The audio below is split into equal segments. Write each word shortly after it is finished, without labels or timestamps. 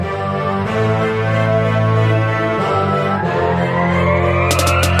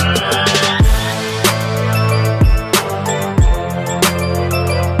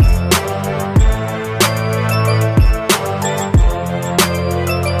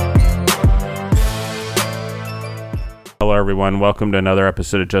Hello, everyone. Welcome to another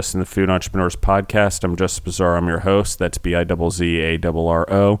episode of Justin the Food Entrepreneurs Podcast. I'm Justin Bizzarro. I'm your host. That's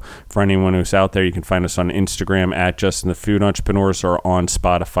Bizzarro. For anyone who's out there, you can find us on Instagram at Justin the Food Entrepreneurs or on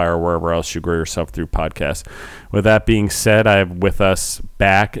Spotify or wherever else you grow yourself through podcasts. With that being said, I have with us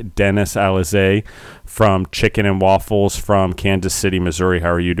back Dennis Alizé from Chicken and Waffles from Kansas City, Missouri.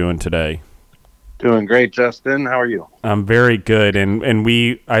 How are you doing today? Doing great, Justin. How are you? I'm very good, and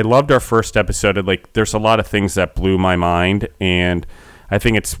I loved our first episode. There's a lot of things that blew my mind, and I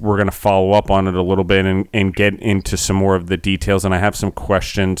think we're going to follow up on it a little bit and get into some more of the details. And I have some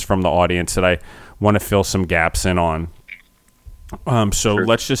questions from the audience that I want to fill some gaps in on. Sure.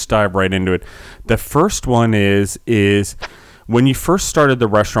 Let's just dive right into it. The first one is when you first started the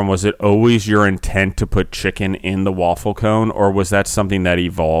restaurant, was it always your intent to put chicken in the waffle cone, or was that something that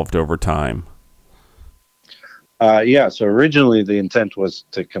evolved over time? So originally the intent was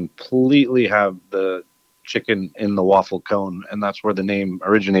to completely have the chicken in the waffle cone, and that's where the name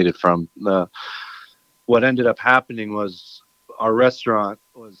originated from. What ended up happening was our restaurant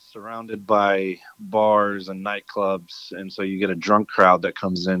was surrounded by bars and nightclubs, and so you get a drunk crowd that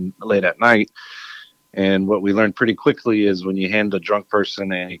comes in late at night. And what we learned pretty quickly is when you hand a drunk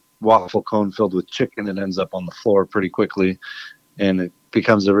person a waffle cone filled with chicken, it ends up on the floor pretty quickly, and it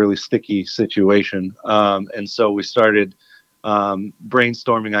becomes a really sticky situation. And so we started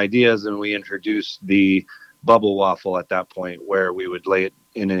brainstorming ideas, and we introduced the bubble waffle at that point, where we would lay it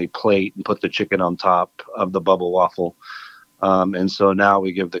in a plate and put the chicken on top of the bubble waffle. And so now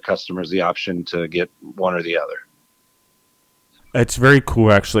we give the customers the option to get one or the other. It's very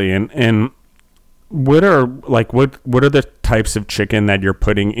cool, actually. And what are the types of chicken that you're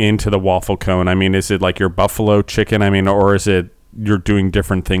putting into the waffle cone? I mean, is it like your buffalo chicken? I mean, or is it you're doing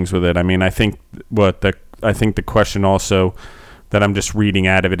different things with it? I mean, I think the question also that I'm just reading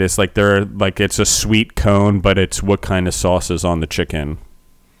out of it is it's a sweet cone, but it's what kind of sauce is on the chicken?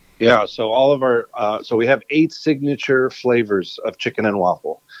 Yeah, so all of our so we have 8 signature flavors of chicken and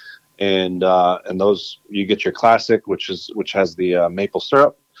waffle, and those you get your classic, which has the maple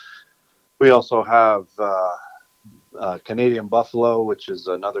syrup. We also have Canadian buffalo, which is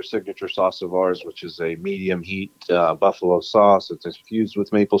another signature sauce of ours, which is a medium heat buffalo sauce. It's infused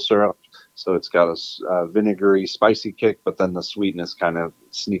with maple syrup, so it's got a vinegary, spicy kick, but then the sweetness kind of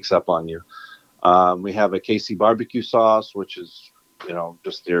sneaks up on you. We have a KC barbecue sauce, which is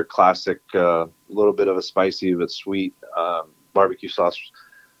just your classic, little bit of a spicy but sweet barbecue sauce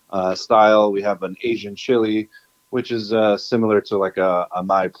style. We have an Asian chili, which is similar to like a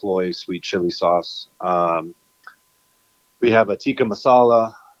my ploy sweet chili sauce. We have a tikka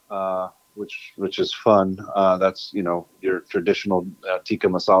masala, which is fun. That's your traditional tikka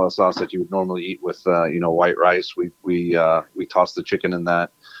masala sauce that you would normally eat with white rice. We toss the chicken in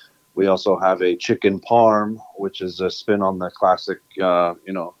that. We also have a chicken parm, which is a spin on the classic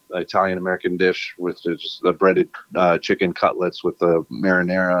Italian American dish, with just the breaded chicken cutlets with the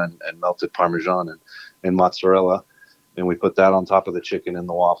marinara and melted Parmesan and mozzarella, and we put that on top of the chicken in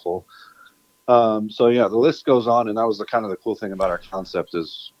the waffle. The list goes on, and that was the cool thing about our concept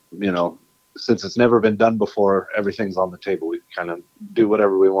is, since it's never been done before, everything's on the table. We kind of do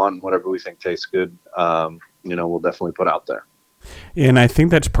whatever we want, whatever we think tastes good. We'll definitely put out there. And I think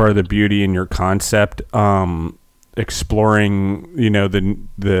that's part of the beauty in your concept, exploring,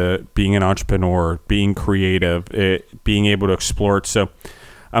 the being an entrepreneur, being creative, being able to explore it. So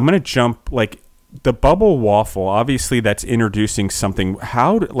I'm going to jump the bubble waffle, obviously that's introducing something.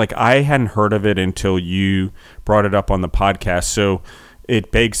 I hadn't heard of it until you brought it up on the podcast. So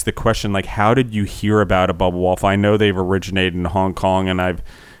it begs the question, how did you hear about a bubble waffle? I know they've originated in Hong Kong, and I've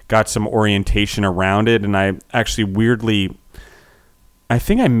got some orientation around it. And I actually I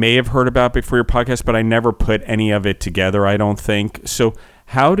think I may have heard about it before your podcast, but I never put any of it together, I don't think. So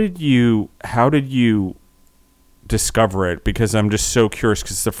how did you discover it? Because I'm just so curious,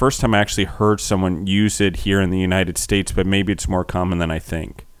 because it's the first time I actually heard someone use it here in the United States, but maybe it's more common than I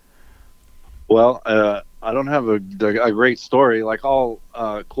think. Well, I don't have a great story. Like all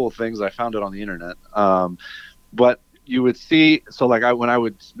cool things, I found it on the internet. But you would see, when I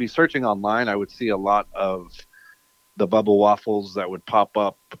would be searching online, I would see a lot of the bubble waffles that would pop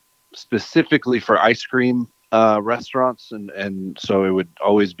up specifically for ice cream restaurants, and so it would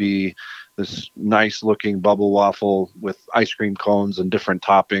always be this nice looking bubble waffle with ice cream cones and different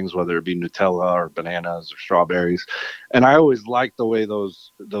toppings, whether it be Nutella or bananas or strawberries. And I always liked the way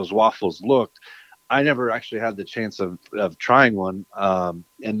those waffles looked. I never actually had the chance of trying one. And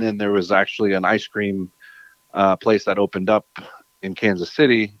then there was actually an ice cream place that opened up in Kansas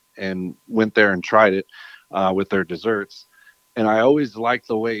City, and went there and tried it with their desserts. And I always like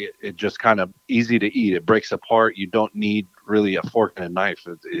the way it just kind of easy to eat. It breaks apart. You don't need really a fork and a knife.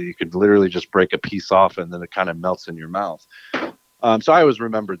 You could literally just break a piece off and then it kind of melts in your mouth. So I always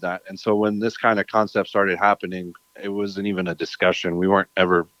remembered that. And so when this kind of concept started happening, it wasn't even a discussion. We weren't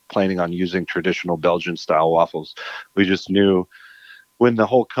ever planning on using traditional Belgian style waffles. We just knew when the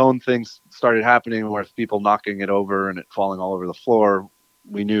whole cone thing started happening, where people knocking it over and it falling all over the floor,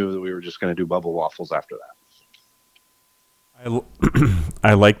 we knew that we were just going to do bubble waffles after that.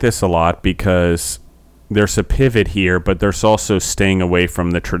 I like this a lot because there's a pivot here, but there's also staying away from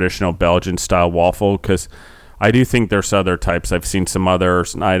the traditional Belgian style waffle, because I do think there's other types. I've seen some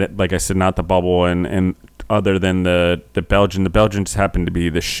others, like I said, not the bubble, and other than the Belgian. The Belgians happen to be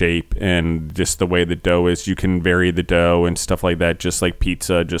the shape and just the way the dough is. You can vary the dough and stuff like that, just like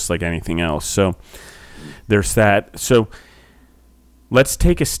pizza, just like anything else. So there's that. So let's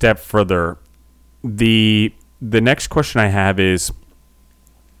take a step further. The next question I have is,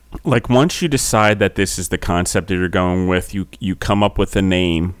 like, once you decide that this is the concept that you're going with, you come up with a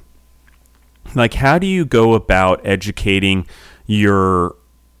name. Like, how do you go about educating your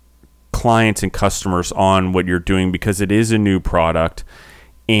clients and customers on what you're doing? Because it is a new product,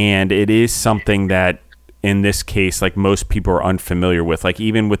 and it is something that, in this case, like, most people are unfamiliar with. Like,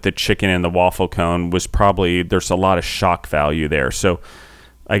 even with the chicken and the waffle cone there's a lot of shock value there. So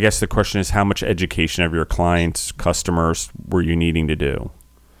I guess the question is, how much education of your clients, customers, were you needing to do?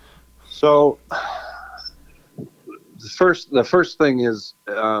 So the first thing is,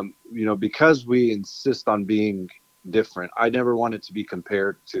 because we insist on being different, I never wanted to be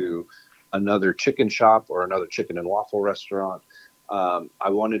compared to another chicken shop or another chicken and waffle restaurant. I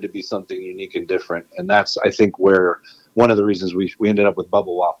wanted to be something unique and different. And that's, I think, where one of the reasons we ended up with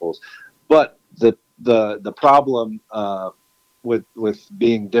bubble waffles. But the problem with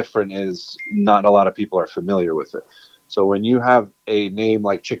being different is not a lot of people are familiar with it. So when you have a name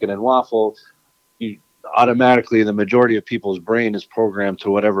like Chicken and Waffle, you automatically, the majority of people's brain is programmed to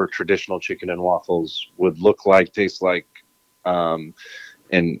whatever traditional chicken and waffles would look like, taste like, and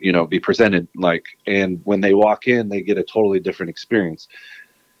be presented like. And when they walk in, they get a totally different experience.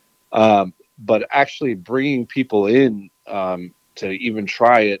 But actually bringing people in to even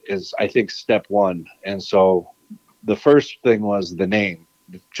try it is, I think, step one. And so the first thing was the name.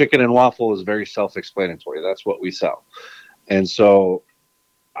 Chicken and Waffle is very self-explanatory. That's what we sell. And so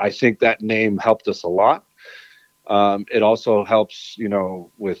I think that name helped us a lot. It also helps,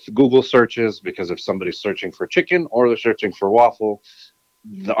 with Google searches, because if somebody's searching for chicken or they're searching for waffle,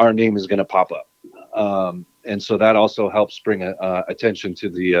 our name is going to pop up. And so that also helps bring attention to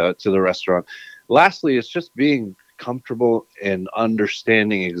the restaurant. Lastly, it's just being comfortable and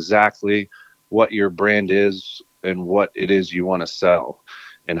understanding exactly what your brand is and what it is you want to sell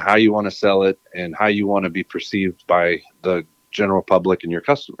and how you want to sell it and how you want to be perceived by the general public and your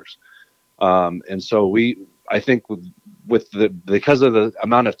customers. And so I think because of the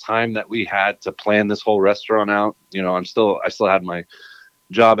amount of time that we had to plan this whole restaurant out, I still had my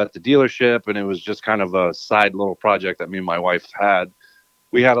job at the dealership, and it was just kind of a side little project that me and my wife had.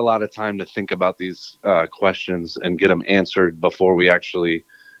 We had a lot of time to think about these questions and get them answered before we actually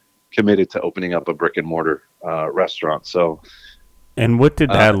committed to opening up a brick and mortar restaurant. So, and what did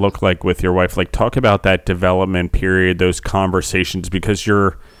that look like with your wife? Like, talk about that development period, those conversations, because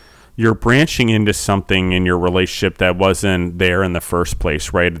you're branching into something in your relationship that wasn't there in the first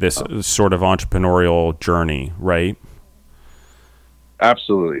place, right? This sort of entrepreneurial journey, right?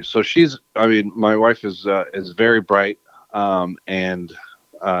 Absolutely. So my wife is very bright, and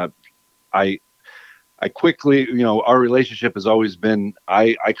I quickly, our relationship has always been,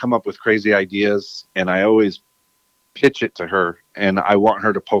 I come up with crazy ideas and I always pitch it to her, and I want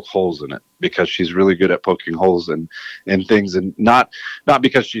her to poke holes in it because she's really good at poking holes in things, and not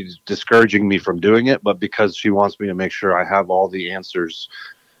because she's discouraging me from doing it, but because she wants me to make sure I have all the answers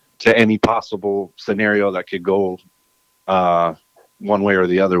to any possible scenario that could go one way or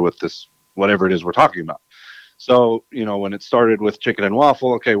the other with this, whatever it is we're talking about. So, when it started with Chicken and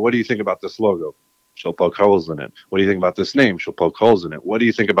Waffle, okay, what do you think about this logo? She'll poke holes in it. What do you think about this name? She'll poke holes in it. What do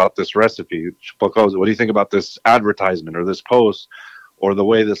you think about this recipe? She'll poke holes. What do you think about this advertisement or this post or the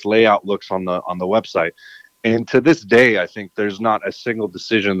way this layout looks on the website? And to this day, I think there's not a single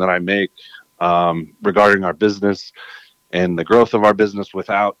decision that I make regarding our business and the growth of our business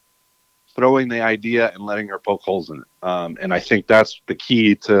without throwing the idea and letting her poke holes in it. And I think that's the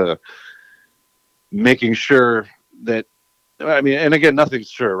key to making sure that, and again, nothing's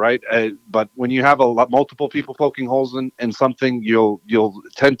sure, right? But when you have multiple people poking holes in something, you'll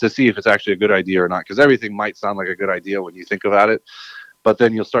tend to see if it's actually a good idea or not, because everything might sound like a good idea when you think about it. but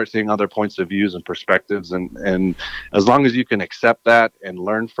then you'll start seeing other points of views and perspectives, and as long as you can accept that and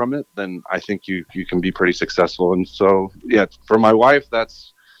learn from it, then I think you can be pretty successful. And so, yeah, for my wife,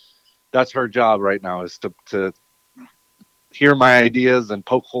 that's her job right now, is to hear my ideas and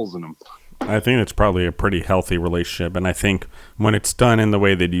poke holes in them. I think it's probably a pretty healthy relationship, and I think when it's done in the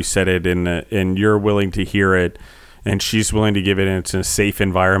way that you said it, and you're willing to hear it, and she's willing to give it, and it's in a safe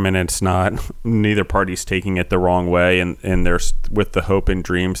environment, and it's not, neither party's taking it the wrong way, and there's, with the hope and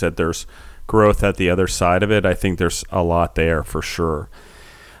dreams that there's growth at the other side of it, I think there's a lot there for sure.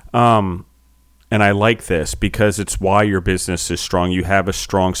 And I like this because it's why your business is strong. You have a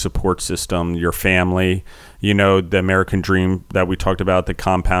strong support system, your family, the American dream that we talked about, the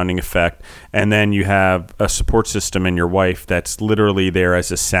compounding effect. And then you have a support system in your wife that's literally there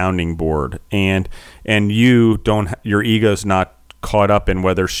as a sounding board. And your ego's not caught up in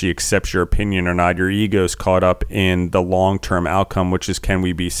whether she accepts your opinion or not. Your ego's caught up in the long-term outcome, which is, can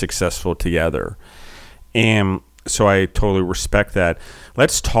we be successful together? And so I totally respect that.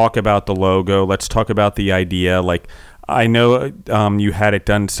 Let's talk about the logo. Let's talk about the idea. Like, I know you had it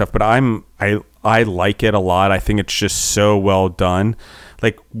done and stuff, but I like it a lot. I think it's just so well done.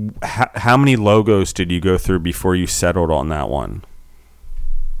 Like, how many logos did you go through before you settled on that one?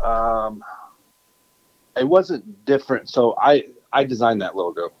 It wasn't different. So I designed that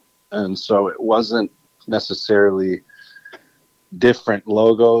logo, and so it wasn't necessarily different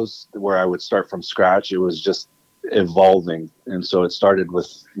logos where I would start from scratch. It was just evolving, and so it started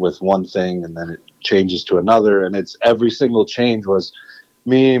with one thing, and then it changes to another, and it's every single change was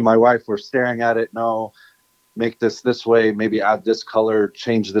me and my wife were staring at it. No, make this way, maybe add this color,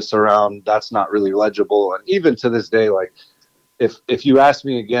 change this around, that's not really legible. And even to this day, like, if you ask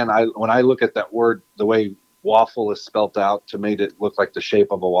me again, when I look at that word, the way waffle is spelt out to make it look like the shape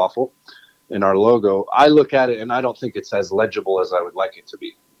of a waffle in our logo, I look at it and I don't think it's as legible as I would like it to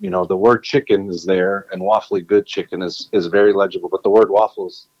be. The word chicken is there, and Waffly Good Chicken is very legible, but the word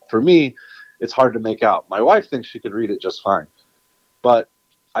waffles, for me, it's hard to make out. My wife thinks she could read it just fine. But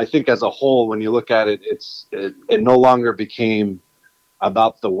I think as a whole, when you look at it, it no longer became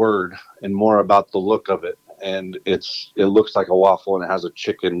about the word and more about the look of it. And it looks like a waffle, and it has a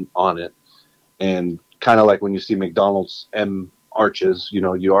chicken on it. And kind of like when you see McDonald's M arches, you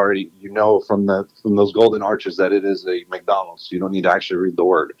already from those golden arches that it is a McDonald's. You don't need to actually read the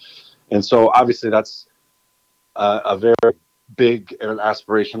word. And so obviously that's a very big and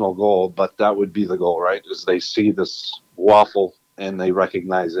aspirational goal, but that would be the goal, right? Is they see this waffle and they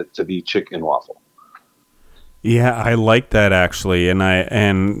recognize it to be chicken waffle. Yeah, I like that actually,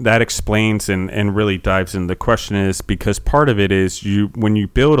 and that explains and really dives in. The question is, because part of it is when you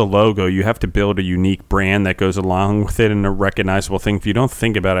build a logo, you have to build a unique brand that goes along with it and a recognizable thing. If you don't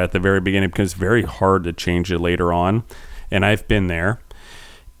think about it at the very beginning, it becomes very hard to change it later on, and I've been there.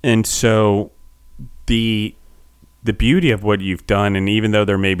 And so the beauty of what you've done, and even though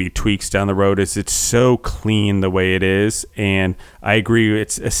there may be tweaks down the road, is it's so clean the way it is, and I agree,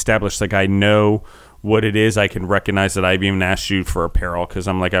 it's established. Like, I know what it is. I can recognize that. I've even asked you for apparel because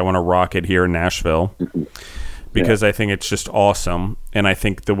I'm like, I want to rock it here in Nashville because I think it's just awesome. And I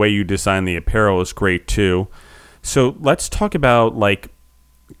think the way you design the apparel is great too. So let's talk about like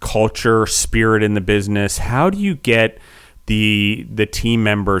culture, spirit in the business. How do you get the team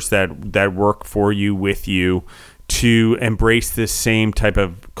members that work for you, with you, to embrace this same type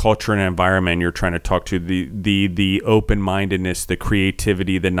of culture and environment you're trying to talk to, the open-mindedness, the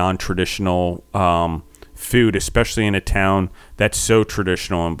creativity, the non-traditional food, especially in a town that's so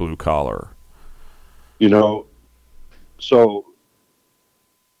traditional and blue collar? So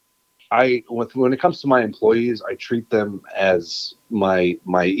when it comes to my employees, I treat them as my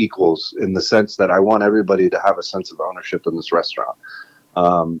equals, in the sense that I want everybody to have a sense of ownership in this restaurant.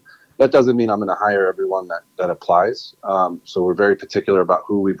 That doesn't mean I'm going to hire everyone that applies. So we're very particular about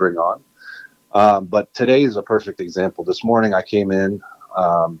who we bring on. But today is a perfect example. This morning I came in,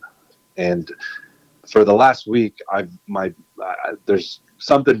 and for the last week, there's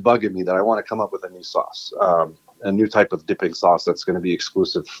something bugging me that I want to come up with a new sauce, a new type of dipping sauce that's going to be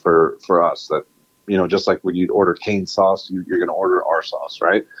exclusive for us. That, just like when you'd order cane sauce, you're going to order our sauce,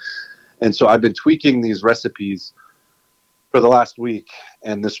 right? And so I've been tweaking these recipes for the last week,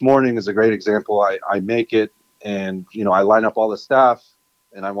 and this morning is a great example. I make it, and I line up all the staff,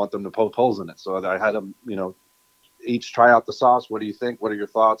 and I want them to poke holes in it. So I had them, each try out the sauce. What do you think? What are your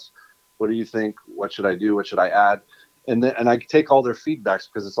thoughts? What do you think? What should I do? What should I add? And I take all their feedbacks,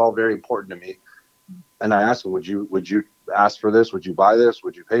 because it's all very important to me. And I ask them, would you ask for this? Would you buy this?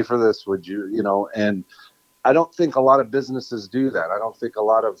 Would you pay for this? Would you, and I don't think a lot of businesses do that. I don't think a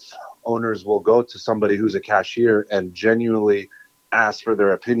lot of owners will go to somebody who's a cashier and genuinely ask for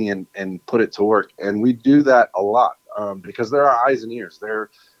their opinion and put it to work. And we do that a lot because they're our eyes and ears. They're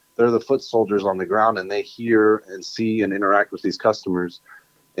the foot soldiers on the ground, and they hear and see and interact with these customers.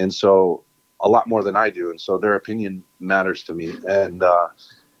 And so a lot more than I do. And so their opinion matters to me. And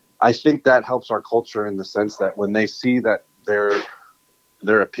I think that helps our culture in the sense that when they see that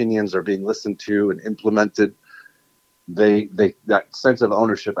their opinions are being listened to and implemented, they that sense of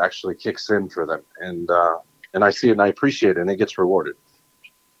ownership actually kicks in for them. And I see it and I appreciate it, and it gets rewarded.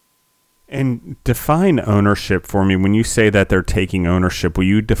 And define ownership for me. When you say that they're taking ownership, will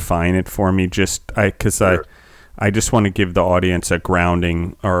you define it for me? Sure. I just want to give the audience a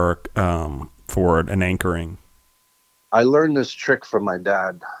grounding or for an anchoring. I learned this trick from my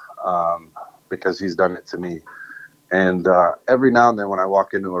dad because he's done it to me. And every now and then when I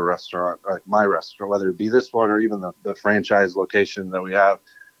walk into a restaurant, like my restaurant, whether it be this one or even the franchise location that we have,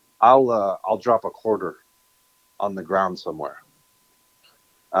 I'll drop a quarter on the ground somewhere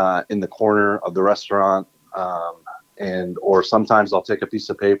in the corner of the restaurant. Or sometimes I'll take a piece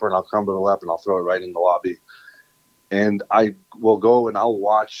of paper and I'll crumble it up and I'll throw it right in the lobby. And I will go and I'll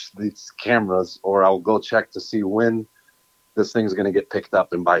watch these cameras, or I'll go check to see when this thing's going to get picked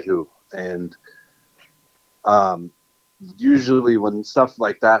up and by who. And usually when stuff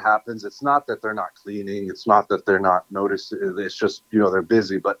like that happens, it's not that they're not cleaning. It's not that they're not noticing. It's just, they're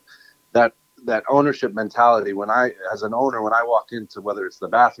busy. But that ownership mentality, as an owner, when I walk into, whether it's the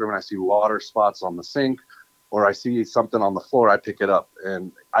bathroom and I see water spots on the sink or I see something on the floor, I pick it up.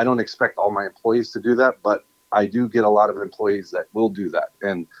 And I don't expect all my employees to do that, but I do get a lot of employees that will do that,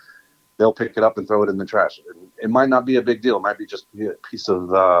 and they'll pick it up and throw it in the trash. And it might not be a big deal. It might be just a piece of,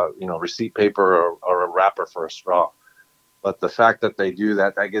 receipt paper or a wrapper for a straw. But the fact that they do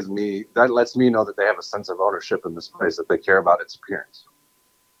that, that lets me know that they have a sense of ownership in this place, that they care about its appearance.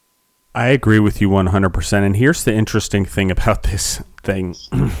 I agree with you 100%. And here's the interesting thing about this thing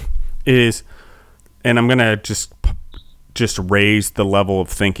is, and I'm going to just raise the level of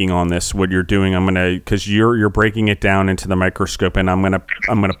thinking on this, what you're doing. I'm going to, because you're breaking it down into the microscope, and I'm going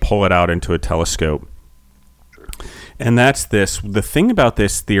to pull it out into a telescope. And that's this. The thing about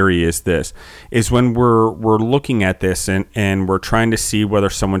this theory is when we're looking at this and we're trying to see whether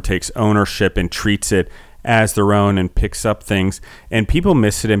someone takes ownership and treats it as their own and picks up things, and people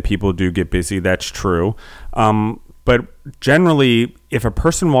miss it and people do get busy. That's true. But generally, if a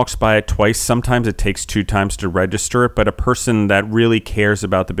person walks by it twice, sometimes it takes 2 times to register it, but a person that really cares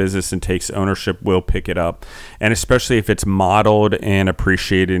about the business and takes ownership will pick it up. And especially if it's modeled and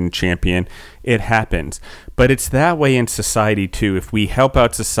appreciated and championed, it happens. But it's that way in society too. If we help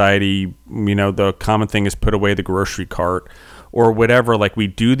out society, the common thing is put away the grocery cart or whatever, like we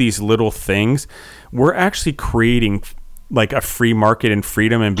do these little things, we're actually creating like a free market and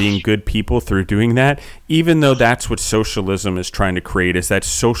freedom and being good people through doing that, even though that's what socialism is trying to create, is that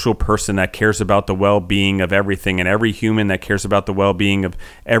social person that cares about the well-being of everything, and every human that cares about the well-being of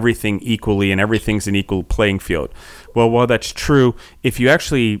everything equally, and everything's an equal playing field. Well, while that's true, if you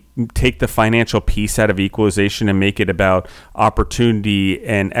actually take the financial piece out of equalization and make it about opportunity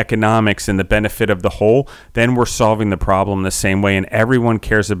and economics and the benefit of the whole, then we're solving the problem the same way, and everyone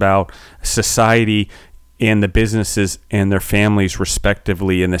cares about society and the businesses and their families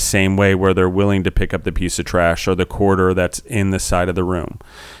respectively in the same way, where they're willing to pick up the piece of trash or the quarter that's in the side of the room.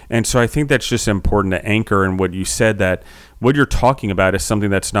 And so I think that's just important to anchor in what you said, that what you're talking about is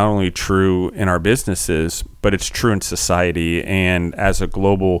something that's not only true in our businesses, but it's true in society and as a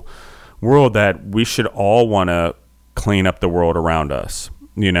global world, that we should all want to clean up the world around us.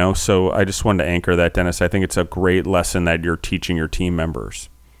 So I just wanted to anchor that, Dennis. I think it's a great lesson that you're teaching your team members.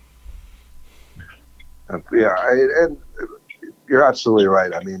 Yeah, and you're absolutely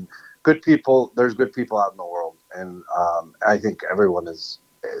right. I mean, good people, there's good people out in the world, and I think everyone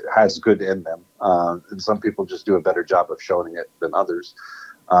has good in them. And some people just do a better job of showing it than others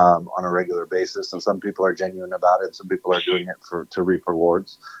on a regular basis. And some people are genuine about it. Some people are doing it to reap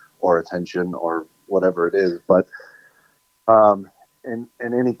rewards or attention or whatever it is. But in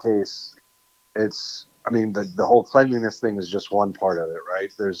any case, the whole cleanliness thing is just one part of it,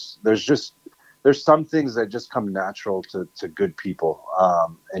 right? There's some things that just come natural to good people.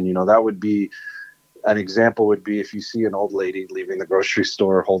 And that would be, an example would be if you see an old lady leaving the grocery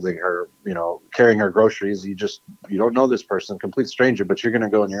store holding her, carrying her groceries, you don't know this person, complete stranger, but you're going to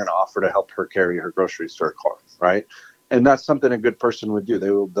go and you're going to offer to help her carry her grocery store car, right? And that's something a good person would do.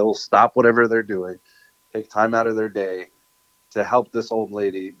 They'll stop whatever they're doing, take time out of their day to help this old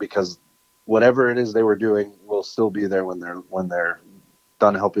lady, because whatever it is they were doing will still be there when they're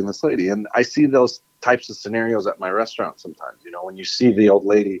done helping this lady. And I see those types of scenarios at my restaurant sometimes. When you see the old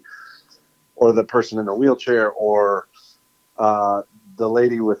lady or the person in a wheelchair or the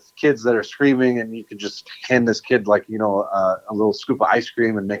lady with kids that are screaming, and you could just hand this kid like, a little scoop of ice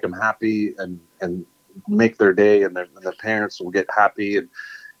cream and make them happy and make their day, and their parents will get happy. And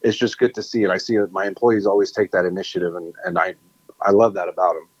it's just good to see. And I see that my employees always take that initiative, and I love that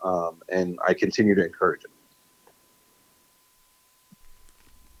about them. And I continue to encourage it.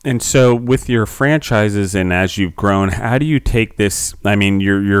 And so with your franchises and as you've grown, how do you take this? I mean,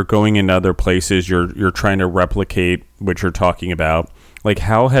 you're going into other places, you're trying to replicate what you're talking about. Like,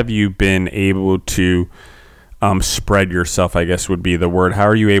 how have you been able to spread yourself, I guess would be the word. How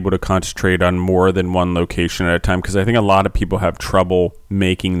are you able to concentrate on more than one location at a time? Because I think a lot of people have trouble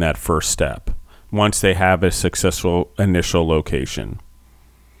making that first step once they have a successful initial location.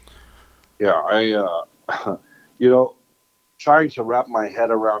 Yeah, trying to wrap my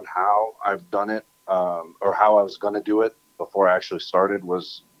head around how I've done it, or how I was going to do it before I actually started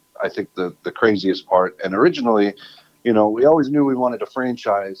was, I think, the craziest part. And originally, we always knew we wanted to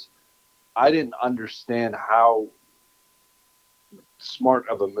franchise. I didn't understand how smart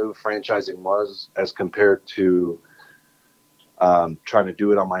of a move franchising was as compared to trying to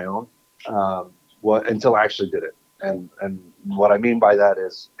do it on my own. Until I actually did it. And what I mean by that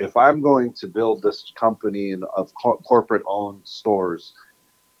is, if I'm going to build this company of corporate-owned stores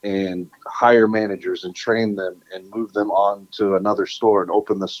and hire managers and train them and move them on to another store and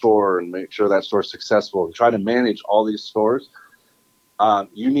open the store and make sure that store's successful and try to manage all these stores,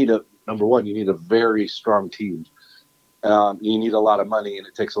 number one, you need a very strong team. You need a lot of money, and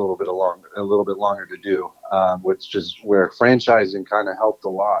it takes a little bit longer to do, which is where franchising kind of helped a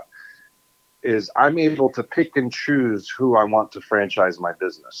lot. Is I'm able to pick and choose who I want to franchise my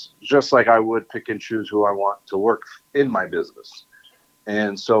business, just like I would pick and choose who I want to work in my business.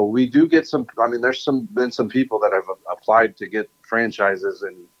 And so we do get there's been some people that have applied to get franchises,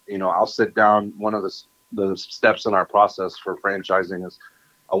 and, I'll sit down. One of the steps in our process for franchising is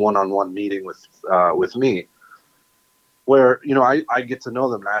a one-on-one meeting with me, where, I get to know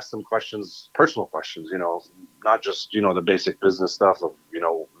them and ask them questions, personal questions, not just, the basic business stuff of,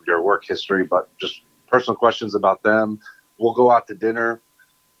 your work history, but just personal questions about them. We'll go out to dinner,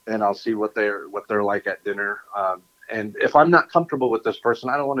 and I'll see what they're like at dinner. And if I'm not comfortable with this person,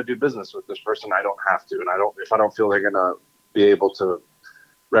 I don't want to do business with this person. I don't have to. And if I don't feel they're going to be able to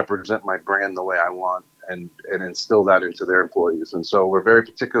represent my brand the way I want and instill that into their employees. And so we're very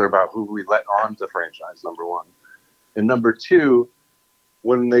particular about who we let on to franchise, number one. And number two,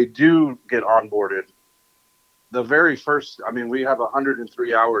 when they do get onboarded, the very first, we have a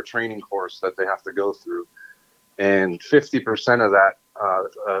 103-hour training course that they have to go through. And 50% of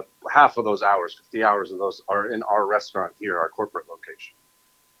that, half of those hours, 50 hours of those are in our restaurant here, our corporate location.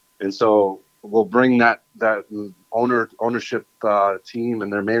 And so we'll bring that ownership team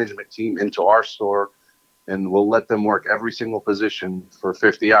and their management team into our store, and we'll let them work every single position for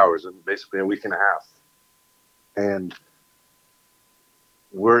 50 hours and basically a week and a half. And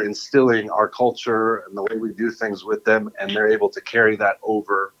we're instilling our culture and the way we do things with them, and they're able to carry that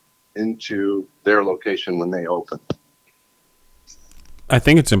over into their location when they open. I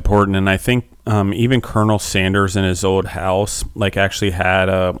think it's important, and I think even Colonel Sanders in his old house actually had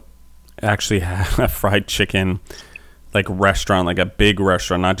a fried chicken restaurant, like a big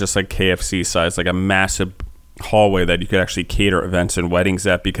restaurant, not just like KFC size, like a massive hallway that you could actually cater events and weddings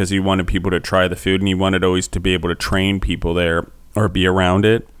at, because he wanted people to try the food, and he wanted always to be able to train people there or be around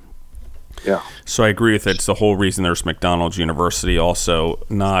it. Yeah. So I agree with it. It's the whole reason there's McDonald's University also,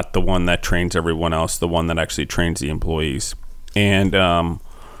 not the one that trains everyone else, the one that actually trains the employees. And although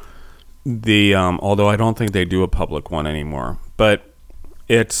I don't think they do a public one anymore, but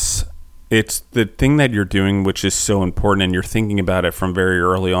it's the thing that you're doing, which is so important, and you're thinking about it from very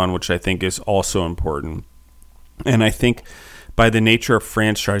early on, which I think is also important. And I think by the nature of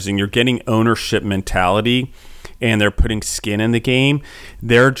franchising, you're getting ownership mentality, and they're putting skin in the game.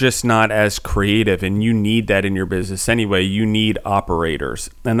 They're just not as creative, and you need that in your business anyway. You need operators,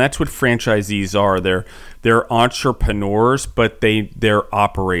 and that's what franchisees are. They're entrepreneurs, but they're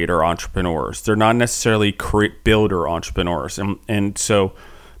operator entrepreneurs. They're not necessarily builder entrepreneurs, and so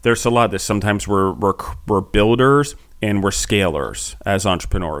there's a lot of this. Sometimes we're builders and we're scalers as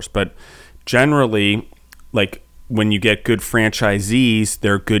entrepreneurs, but generally, when you get good franchisees,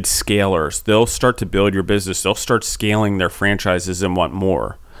 they're good scalers. They'll start to build your business. They'll start scaling their franchises and want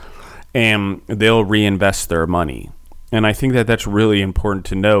more. And they'll reinvest their money. And I think that that's really important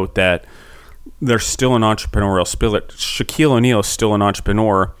to note, that they're still an entrepreneurial spirit. Shaquille O'Neal is still an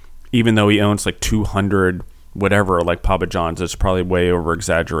entrepreneur, even though he owns 200 whatever, like Papa John's. It's probably way over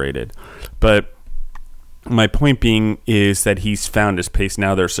exaggerated. But my point being is that he's found his pace.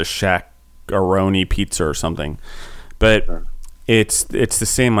 Now there's a Shaq-Aroni pizza or something. But it's the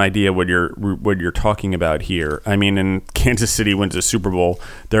same idea what you're talking about here. I mean, in Kansas City wins a Super Bowl,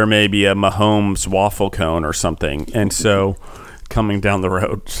 there may be a Mahomes waffle cone or something, and so coming down the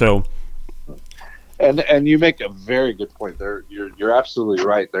road. So, and you make a very good point there. You're absolutely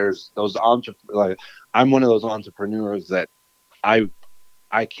right. There's those like I'm one of those entrepreneurs that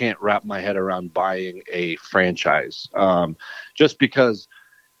I can't wrap my head around buying a franchise, just because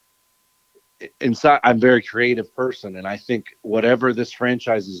inside I'm a very creative person, and I think whatever this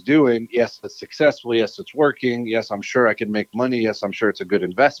franchise is doing, yes, it's successful, yes, it's working, yes, I'm sure I can make money, yes, I'm sure it's a good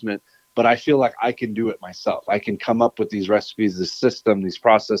investment, but I feel like I can do it myself. I can come up with these recipes, this system, these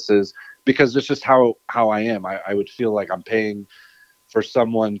processes, because it's just how I am. I would feel like I'm paying for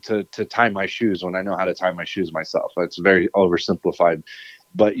someone to tie my shoes when I know how to tie my shoes myself. It's very oversimplified.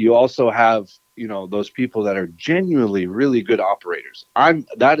 But you also have, those people that are genuinely really good operators.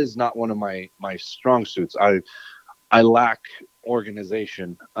 That is not one of my strong suits. I lack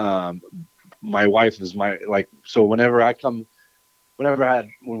organization. My wife is so when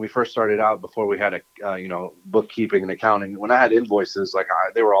we first started out, before we had bookkeeping and accounting, when I had invoices,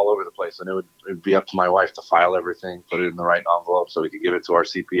 they were all over the place, and it would be up to my wife to file everything, put it in the right envelope so we could give it to our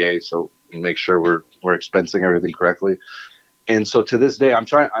CPA, so we make sure we're expensing everything correctly. And so to this day,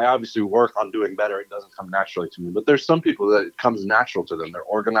 I obviously work on doing better. It doesn't come naturally to me, but there's some people that it comes natural to them. They're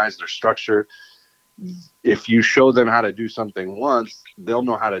organized, they're structured. If you show them how to do something once, they'll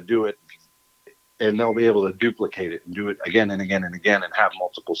know how to do it, and they'll be able to duplicate it and do it again and again and again and have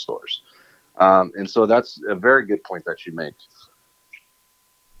multiple stores. And so that's a very good point that you make.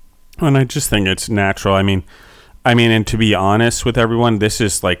 And I just think it's natural. I mean, and to be honest with everyone, this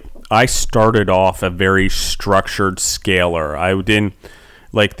is I started off a very structured scaler. I didn't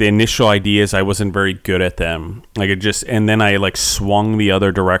the initial ideas. I wasn't very good at them. And then I swung the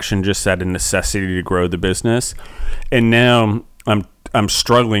other direction just out of necessity to grow the business. And now I'm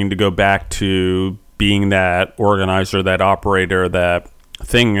struggling to go back to being that organizer, that operator, that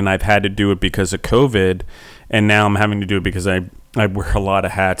thing. And I've had to do it because of COVID. And now I'm having to do it because I wear a lot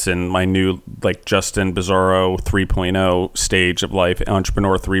of hats in my new Justin Bizzarro 3.0 stage of life,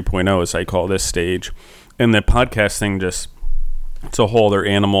 Entrepreneur 3.0 as I call this stage. And the podcast thing it's a whole other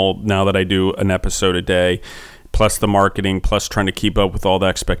animal now that I do an episode a day, plus the marketing, plus trying to keep up with all the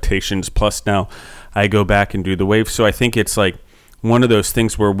expectations, plus now I go back and do the wave. So I think it's one of those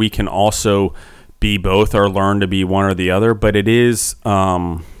things where we can also be both or learn to be one or the other, but it is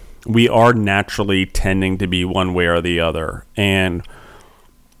we are naturally tending to be one way or the other. And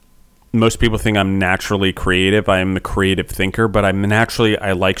most people think I'm naturally creative. I am the creative thinker, but I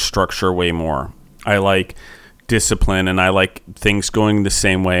like structure way more. I like discipline, and I like things going the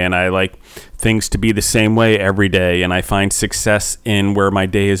same way, and I like things to be the same way every day. And I find success in where my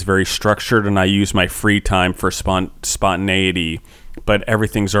day is very structured, and I use my free time for spontaneity. But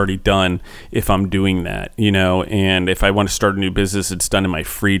everything's already done if I'm doing that, and if I want to start a new business, it's done in my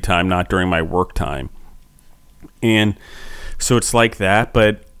free time, not during my work time. And so it's like that.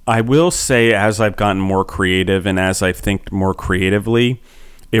 But I will say, as I've gotten more creative and as I think more creatively,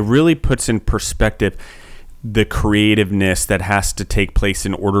 it really puts in perspective the creativeness that has to take place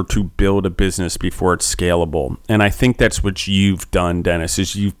in order to build a business before it's scalable. And I think that's what you've done, Dennis,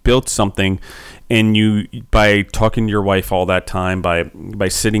 is you've built something, and you, by talking to your wife all that time, by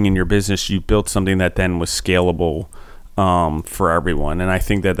sitting in your business, you built something that then was scalable for everyone. And I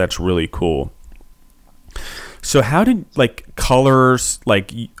think that that's really cool. So how did colors,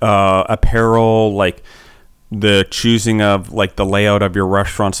 apparel, the choosing of the layout of your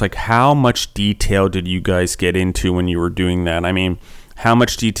restaurants, how much detail did you guys get into when you were doing that? I mean, how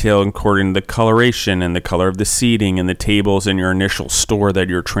much detail according to the coloration and the color of the seating and the tables in your initial store that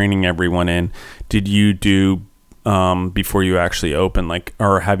you're training everyone in did you do before you actually open?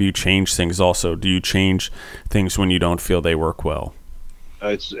 Or have you changed things also? Do you change things when you don't feel they work well?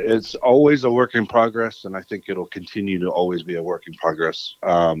 It's always a work in progress, and I think it'll continue to always be a work in progress,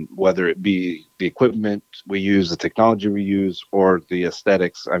 whether it be the equipment we use, the technology we use, or the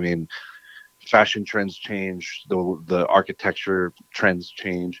aesthetics. I mean, fashion trends change, the architecture trends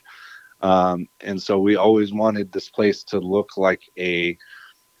change, and so we always wanted this place to look like a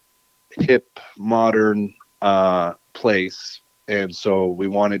hip, modern place, and so we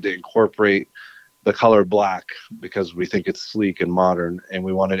wanted to incorporate the color black because we think it's sleek and modern, and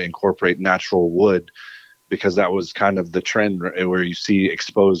we wanted to incorporate natural wood because that was kind of the trend where you see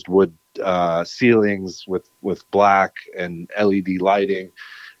exposed wood ceilings with black and LED lighting.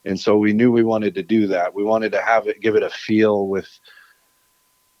 And so we knew we wanted to do that. We wanted to give it a feel with,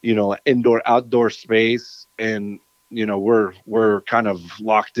 indoor outdoor space. And, we're kind of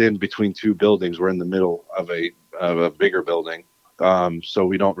locked in between two buildings. We're in the middle of a bigger building. So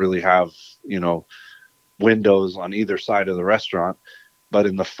we don't really have, windows on either side of the restaurant. But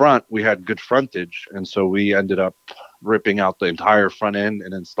in the front, we had good frontage. And so we ended up ripping out the entire front end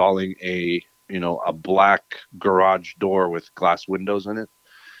and installing a black garage door with glass windows in it.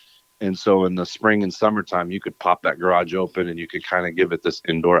 And so in the spring and summertime, you could pop that garage open and you could kind of give it this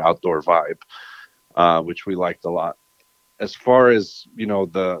indoor outdoor vibe, which we liked a lot. As far as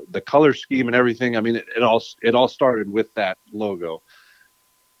the color scheme and everything, I mean, it all started with that logo.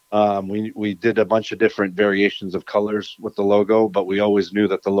 We did a bunch of different variations of colors with the logo, but we always knew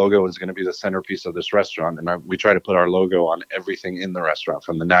that the logo was going to be the centerpiece of this restaurant. And we try to put our logo on everything in the restaurant,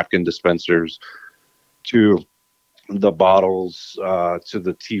 from the napkin dispensers to the bottles, to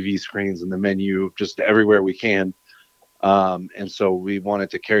the TV screens and the menu, just everywhere we can. And so we wanted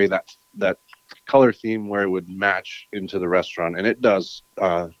to carry that color theme where it would match into the restaurant, and it does.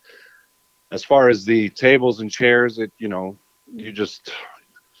 As far as the tables and chairs,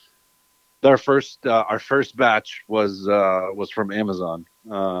 our first batch was from Amazon,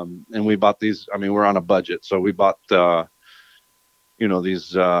 and we bought these. I mean, we're on a budget, so we bought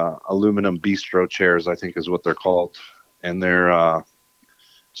these aluminum bistro chairs, I think is what they're called, and they're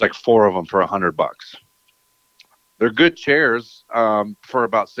it's like 4 of them for $100. They're good chairs for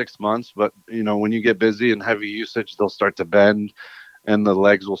about 6 months, but when you get busy and heavy usage, they'll start to bend, and the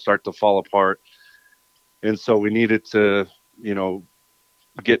legs will start to fall apart. And so we needed to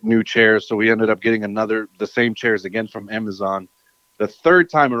get new chairs, so we ended up getting the same chairs again from Amazon. The third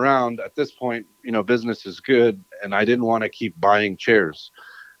time around, at this point, business is good, and I didn't want to keep buying chairs.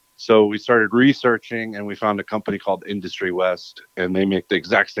 So we started researching, and we found a company called Industry West, and they make the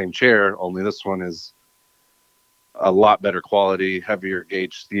exact same chair, only this one is a lot better quality, heavier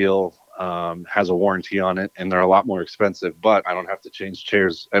gauge steel, has a warranty on it, and they're a lot more expensive, but I don't have to change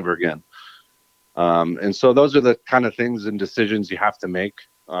chairs ever again. And so those are the kind of things and decisions you have to make.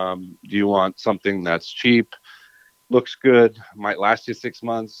 Do you want something that's cheap, looks good, might last you 6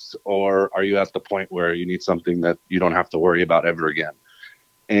 months, or are you at the point where you need something that you don't have to worry about ever again?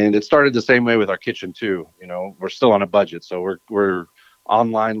 And it started the same way with our kitchen too. We're still on a budget, so we're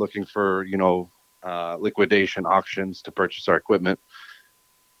online looking for liquidation auctions to purchase our equipment.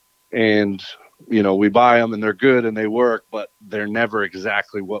 And we buy them and they're good and they work, but they're never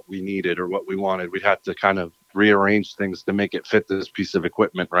exactly what we needed or what we wanted. We had to kind of rearrange things to make it fit this piece of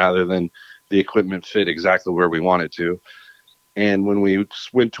equipment rather than the equipment fit exactly where we wanted to. And when we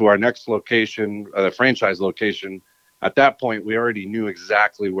went to our next location, the franchise location, at that point, we already knew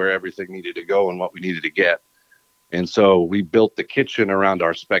exactly where everything needed to go and what we needed to get. And so we built the kitchen around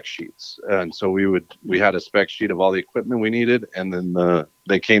our spec sheets. And so we had a spec sheet of all the equipment we needed. And then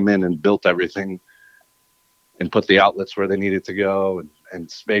they came in and built everything and put the outlets where they needed to go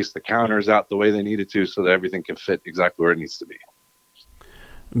and spaced the counters out the way they needed to so that everything can fit exactly where it needs to be.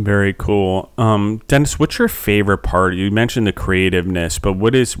 Very cool. Dennis, what's your favorite part? You mentioned the creativeness, but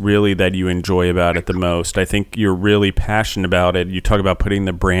what is really that you enjoy about it the most? I think you're really passionate about it. You talk about putting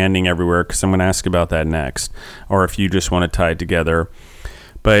the branding everywhere, because I'm going to ask about that next, or if you just want to tie it together.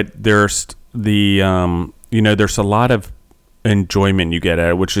 But there's there's a lot of enjoyment you get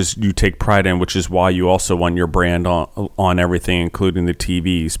at it, which is you take pride in, which is why you also want your brand on everything, including the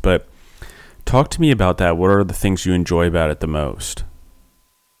TVs. But talk to me about that. What are the things you enjoy about it the most?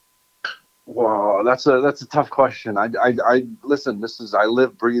 Wow, that's a tough question. I listen. I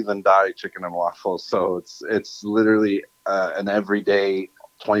live, breathe, and die chicken and waffles. So it's literally an everyday,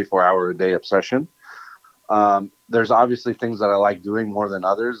 24-hour a day obsession. There's obviously things that I like doing more than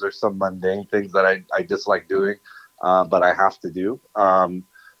others. There's some mundane things that I dislike doing, but I have to do. An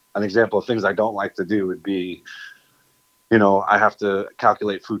example of things I don't like to do would be, I have to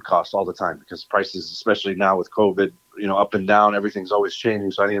calculate food costs all the time because prices, especially now with COVID, up and down, everything's always changing.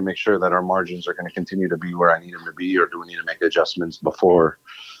 So I need to make sure that our margins are going to continue to be where I need them to be, or do we need to make adjustments before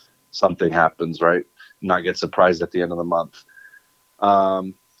something happens, right? Not get surprised at the end of the month.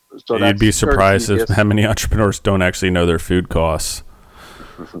 So you'd be surprised at how many entrepreneurs don't actually know their food costs.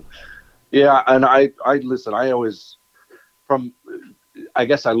 Yeah, and I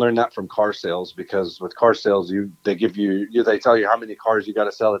guess I learned that from car sales, because with car sales, they tell you how many cars you got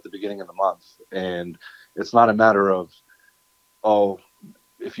to sell at the beginning of the month, and it's not a matter of,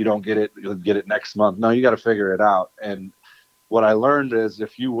 if you don't get it, you'll get it next month. No, you got to figure it out. And what I learned is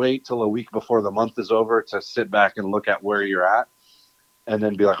if you wait till a week before the month is over to sit back and look at where you're at, and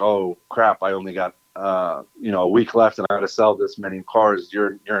then be like, oh crap, I only got a week left and I got to sell this many cars,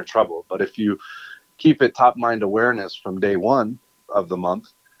 you're in trouble. But if you keep it top mind awareness from day one of the month,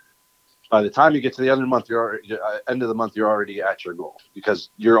 by the time you get to the end of the month, you're already at your goal, because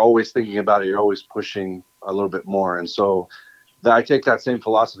you're always thinking about it. You're always pushing a little bit more. And so that I take that same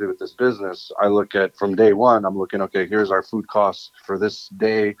philosophy with this business. I look at from day one, I'm looking, okay, here's our food costs for this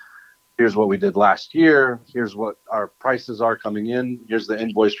day. Here's what we did last year. Here's what our prices are coming in. Here's the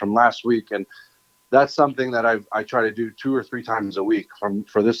invoice from last week. And that's something that I try to do 2 or 3 times a week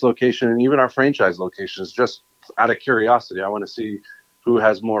for this location and even our franchise locations, just out of curiosity. I want to see who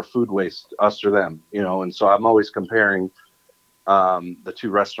has more food waste, us or them, and so I'm always comparing the 2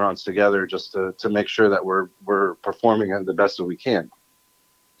 restaurants together just to make sure that we're performing at the best that we can.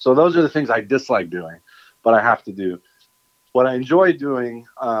 So those are the things I dislike doing, but I have to do. What I enjoy doing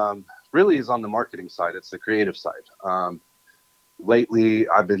really is on the marketing side. It's the creative side. Lately,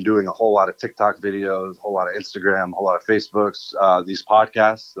 I've been doing a whole lot of TikTok videos, a whole lot of Instagram, a whole lot of Facebooks, these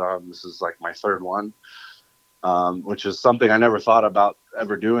podcasts. This is like my 3rd one, which is something I never thought about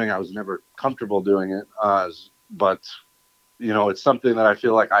ever doing. I was never comfortable doing it, but it's something that I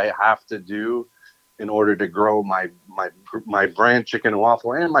feel like I have to do in order to grow my brand, Chicken and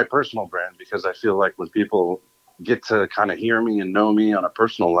Waffle, and my personal brand, because I feel like when people get to kind of hear me and know me on a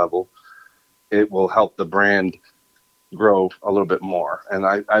personal level, it will help the brand grow a little bit more. And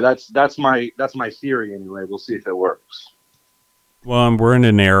that's my theory anyway. We'll see if it works. Well, we're in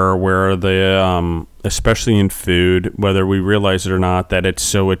an era where especially in food, whether we realize it or not, that it's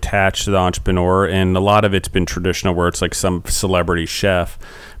so attached to the entrepreneur, and a lot of it's been traditional where it's like some celebrity chef,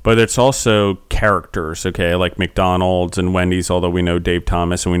 but it's also characters, okay, like McDonald's and Wendy's, although we know Dave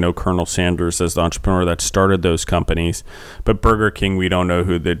Thomas and we know Colonel Sanders as the entrepreneur that started those companies. But Burger King, we don't know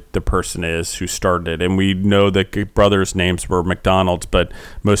who the person is who started it. And we know the brothers' names were McDonald's, but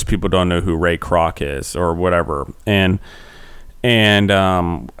most people don't know who Ray Kroc is or whatever. And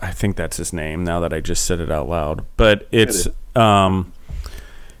I think that's his name now that I just said it out loud. But it's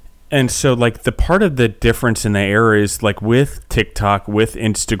and so like the part of the difference in the era is like with TikTok, with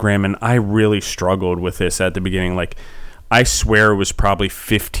Instagram, and I really struggled with this at the beginning. Like I swear it was probably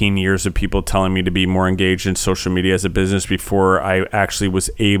 15 years of people telling me to be more engaged in social media as a business before I actually was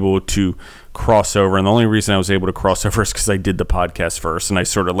able to cross over. And the only reason I was able to cross over is because I did the podcast first. And I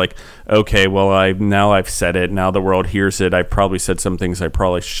sort of like, okay, well, I've said it. Now the world hears it. I probably said some things I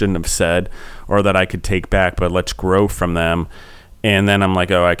probably shouldn't have said or that I could take back, but let's grow from them. And then I'm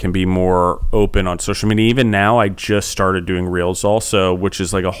like, oh, I can be more open on social media. Even now, I just started doing Reels also, which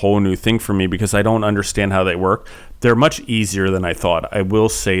is like a whole new thing for me because I don't understand how they work. They're much easier than I thought. I will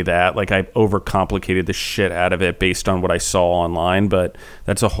say that. Like, I've overcomplicated the shit out of it based on what I saw online, but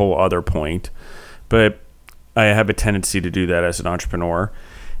that's a whole other point. But I have a tendency to do that as an entrepreneur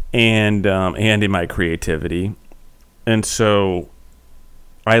and in my creativity. And so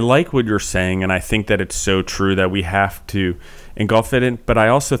I like what you're saying, and I think that it's so true that we have to engulf it in, but I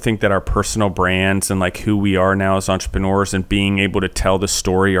also think that our personal brands and like who we are now as entrepreneurs and being able to tell the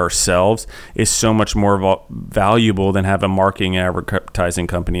story ourselves is so much more valuable than have a marketing and advertising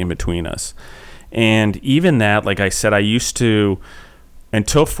company in between us. And even that, like I said, I used to,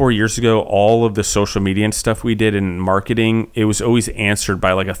 until 4 years ago, all of the social media and stuff we did in marketing, it was always answered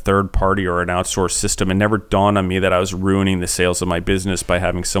by like a third party or an outsourced system. It never dawned on me that I was ruining the sales of my business by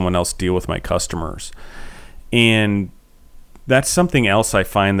having someone else deal with my customers. And that's something else I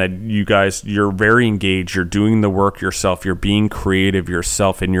find that you guys, you're very engaged. You're doing the work yourself. You're being creative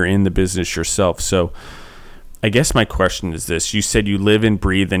yourself, and you're in the business yourself. So I guess my question is this. You said you live and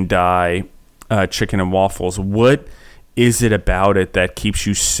breathe and die Chicken and Waffles. What is it about it that keeps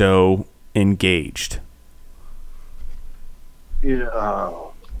you so engaged?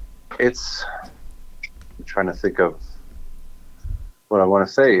 I'm trying to think of what I want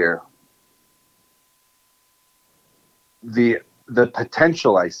to say here. The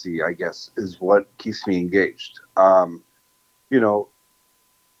potential I see, I guess, is what keeps me engaged. The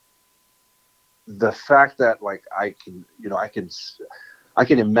fact that like I can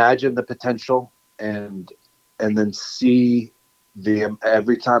imagine the potential and then see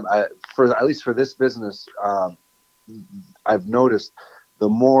every time at least for this business, I've noticed the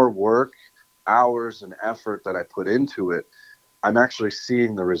more work, hours, and effort that I put into it, I'm actually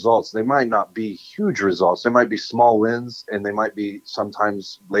seeing the results. They might not be huge results. They might be small wins, and they might be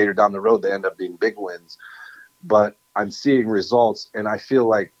sometimes later down the road, they end up being big wins. But I'm seeing results, and I feel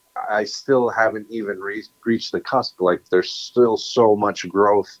like I still haven't even reached the cusp. Like there's still so much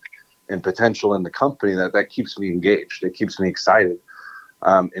growth and potential in the company that keeps me engaged. It keeps me excited,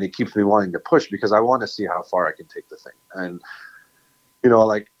 and it keeps me wanting to push because I want to see how far I can take the thing. And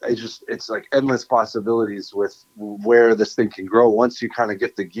it's like endless possibilities with where this thing can grow once you kind of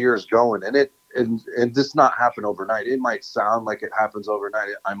get the gears going. And this not happen overnight. It might sound like it happens overnight.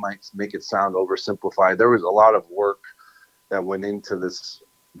 I might make it sound oversimplified. There was a lot of work that went into this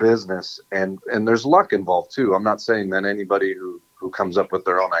business, and there's luck involved too. I'm not saying that anybody who comes up with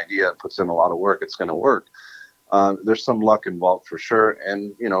their own idea and puts in a lot of work, it's going to work. There's some luck involved for sure,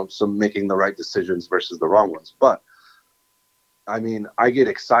 and some making the right decisions versus the wrong ones. But I mean, I get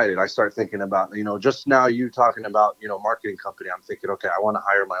excited. I start thinking about, just now you talking about, marketing company. I'm thinking, okay, I want to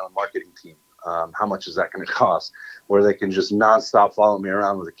hire my own marketing team. How much is that going to cost? Where they can just nonstop follow me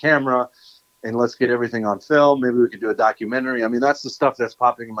around with a camera, and let's get everything on film. Maybe we could do a documentary. I mean, that's the stuff that's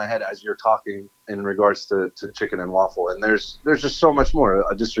popping in my head as you're talking in regards to Chicken and Waffle. And there's just so much more.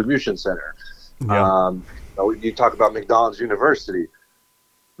 A distribution center. Yeah. You talk about McDonald's University.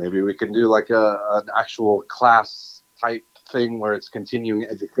 Maybe we can do like an actual class type thing where it's continuing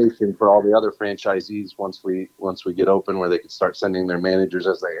education for all the other franchisees once we get open, where they can start sending their managers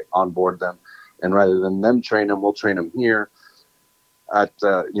as they onboard them, and rather than them train them, we'll train them here at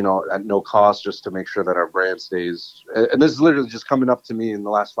no cost, just to make sure that our brand stays. And this is literally just coming up to me in the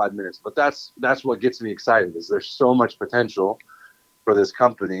last 5 minutes, but that's what gets me excited, is there's so much potential for this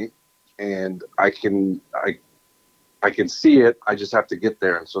company, and I can see it. I just have to get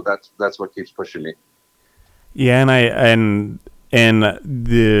there, and so that's what keeps pushing me. Yeah, and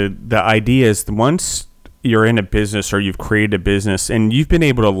the idea is, once you're in a business or you've created a business and you've been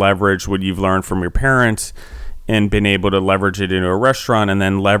able to leverage what you've learned from your parents and been able to leverage it into a restaurant, and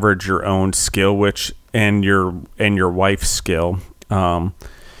then leverage your own skill, and your wife's skill. And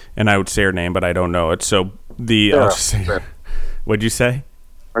I would say her name, but I don't know it. So Sarah. What'd you say?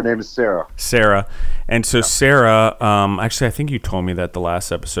 Her name is Sarah. Sarah. And so Sarah, actually, I think you told me that the last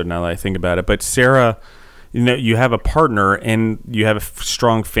episode, now that I think about it, but Sarah, you have a partner and you have a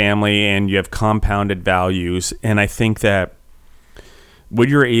strong family and you have compounded values. And I think that what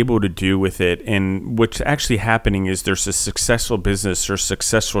you're able to do with it, and what's actually happening, is there's a successful business or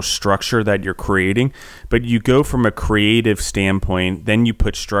successful structure that you're creating, but you go from a creative standpoint, then you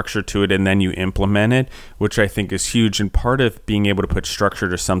put structure to it, and then you implement it, which I think is huge. And part of being able to put structure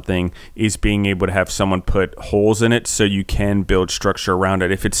to something is being able to have someone put holes in it so you can build structure around it.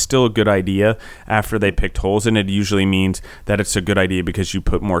 If it's still a good idea after they picked holes in it, it usually means that it's a good idea because you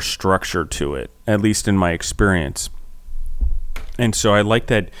put more structure to it, at least in my experience. And so I like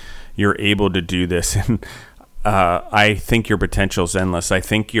that you're able to do this. And I think your potential is endless. I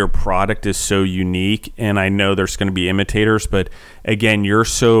think your product is so unique, and I know there's going to be imitators, but again,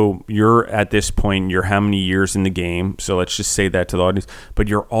 you're at this point, you're how many years in the game? So let's just say that to the audience, but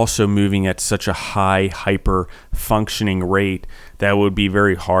you're also moving at such a high, hyper functioning rate that would be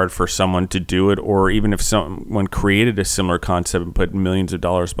very hard for someone to do it, or even if someone created a similar concept and put millions of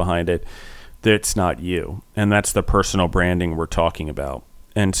dollars behind it, that's not you. And that's the personal branding we're talking about.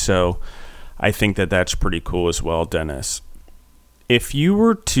 And so I think that that's pretty cool as well, Dennis. If you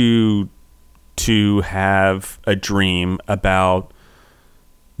were to have a dream about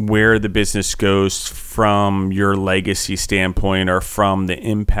where the business goes from your legacy standpoint, or from the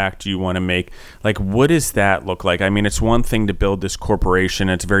impact you want to make, like, what does that look like? I mean, it's one thing to build this corporation.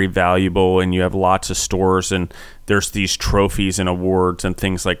 It's very valuable, and you have lots of stores, and there's these trophies and awards and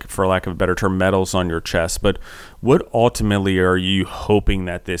things, like, for lack of a better term, medals on your chest. But what ultimately are you hoping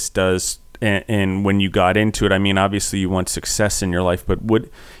that this does? And when you got into it, I mean, obviously you want success in your life, but what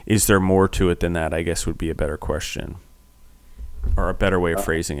is there more to it than that, I guess, would be a better question, or a better way of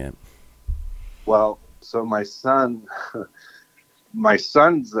phrasing it. Well, so my son's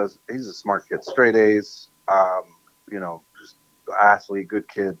he's a smart kid, straight A's, just athlete, good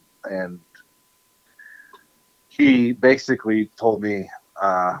kid. And he basically told me,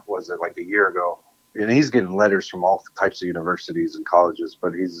 was it like a year ago, and he's getting letters from all types of universities and colleges,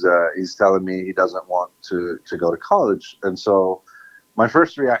 but he's telling me he doesn't want to go to college. And so my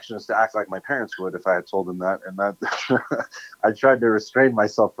first reaction is to act like my parents would if I had told them that. And that I tried to restrain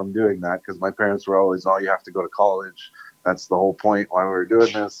myself from doing that, because my parents were always, oh, you have to go to college. That's the whole point why we were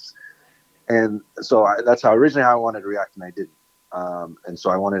doing this. And so that's originally how I wanted to react, and I didn't. And so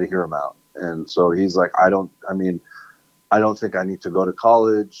I wanted to hear him out. And so he's like, I don't think I need to go to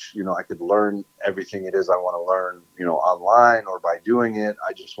college. I could learn everything it is I want to learn, online or by doing it.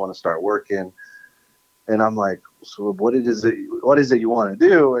 I just want to start working. And I'm like, so what is it you want to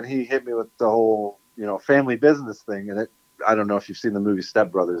do? And he hit me with the whole, family business thing. And I don't know if you've seen the movie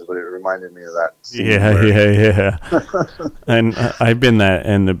Step Brothers, but it reminded me of that scene. Yeah. And I've been that,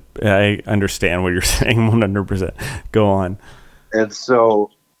 and I understand what you're saying 100%. Go on. And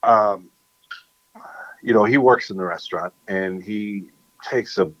so, he works in the restaurant, and he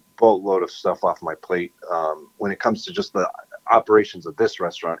takes a boatload of stuff off my plate when it comes to just the operations of this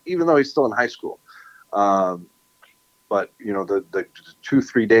restaurant, even though he's still in high school. But the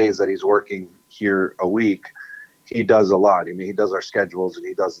 2-3 days that he's working here a week, he does a lot. I mean, he does our schedules and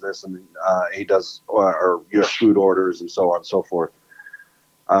he does this and he does our US food orders and so on and so forth.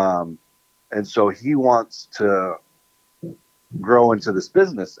 And so he wants to grow into this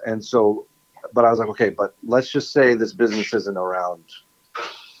business. And so, but I was like, okay, but let's just say this business isn't around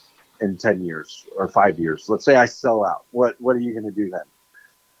in 10 years or 5 years. Let's say I sell out. What are you going to do then?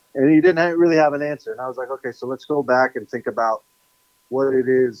 And he didn't really have an answer. And I was like, okay, so let's go back and think about what it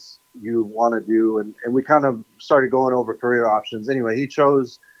is you want to do. And we kind of started going over career options. Anyway, he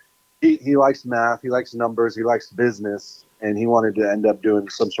likes math, he likes numbers, he likes business, and he wanted to end up doing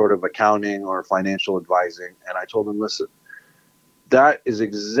some sort of accounting or financial advising. And I told him, listen, that is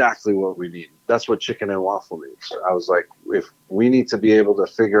exactly what we need. That's what Chicken and Waffle needs. I was like, if we need to be able to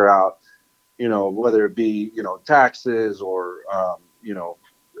figure out, whether it be, taxes or,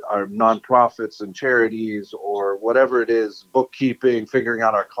 our nonprofits and charities or whatever it is, bookkeeping, figuring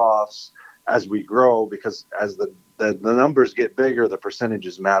out our costs as we grow, because as the numbers get bigger, the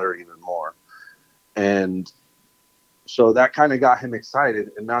percentages matter even more. And so that kind of got him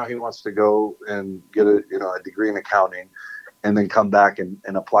excited. And now he wants to go and get a degree in accounting and then come back and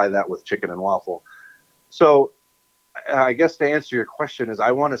apply that with Chicken and Waffle. So I guess to answer your question is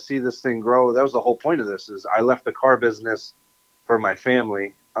I want to see this thing grow. That was the whole point of this. Is I left the car business for my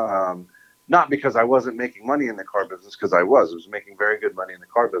family. Not because I wasn't making money in the car business, because I was making very good money in the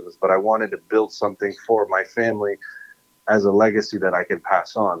car business, but I wanted to build something for my family as a legacy that I could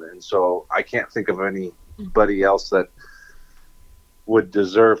pass on. And so I can't think of anybody else that would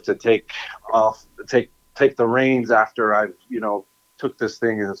deserve to take the reins after I've, took this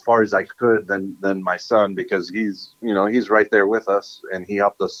thing as far as I could than my son, because he's right there with us and he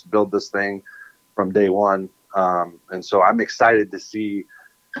helped us build this thing from day one. And so I'm excited to see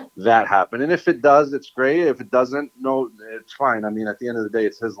that happen. And if it does, it's great. If it doesn't, no, it's fine. I mean, at the end of the day,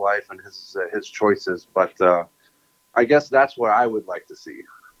 it's his life and his choices. But I guess that's what I would like to see.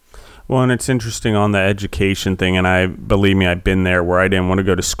 Well, and it's interesting on the education thing, and believe me, I've been there where I didn't want to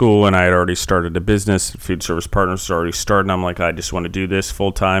go to school, and I had already started a business. Food Service Partners was already started, and I'm like, I just want to do this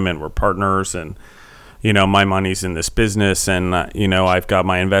full time, and we're partners, and my money's in this business, and I've got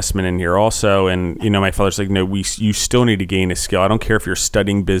my investment in here also. And my father's like, no, you still need to gain a skill. I don't care if you're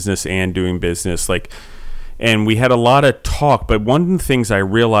studying business and doing business. And we had a lot of talk, but one of the things I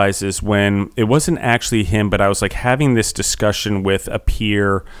realized is when it wasn't actually him, but I was like having this discussion with a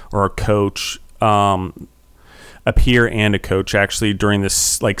peer or a coach, a peer and a coach actually during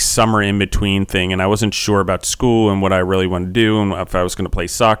this summer in between thing, and I wasn't sure about school and what I really wanted to do and if I was going to play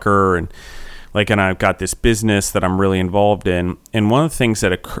soccer and I've got this business that I'm really involved in. And one of the things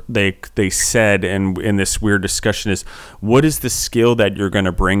that they said in this weird discussion is, what is the skill that you're going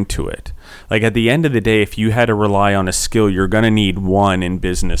to bring to it? At the end of the day, if you had to rely on a skill, you're going to need one in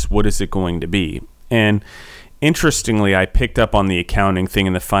business. What is it going to be? And interestingly, I picked up on the accounting thing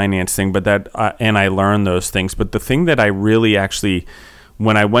and the finance thing, and I learned those things. But the thing that I really actually,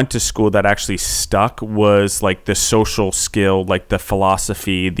 when I went to school, that actually stuck was the social skill, the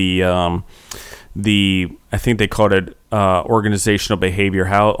philosophy, I think they called it organizational behavior,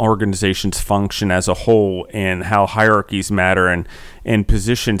 how organizations function as a whole and how hierarchies matter and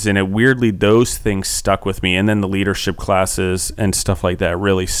positions in it. Weirdly, those things stuck with me. And then the leadership classes and stuff like that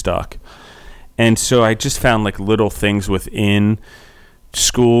really stuck. And so I just found little things within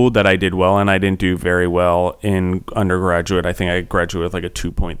school that I did well, and I didn't do very well in undergraduate. I think I graduated with a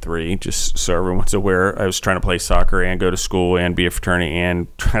 2.3, just so everyone's aware. I was trying to play soccer and go to school and be a fraternity and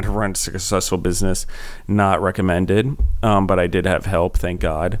try to run a successful business. Not recommended, but I did have help, thank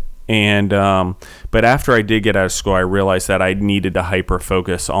God. And but after I did get out of school, I realized that I needed to hyper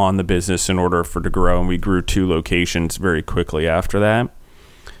focus on the business in order for it to grow, and we grew 2 locations very quickly after that.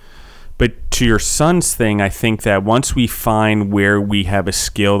 But to your son's thing, I think that once we find where we have a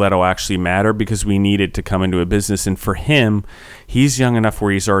skill that'll actually matter, because we need it to come into a business, and for him, he's young enough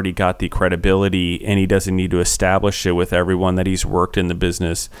where he's already got the credibility and he doesn't need to establish it with everyone that he's worked in the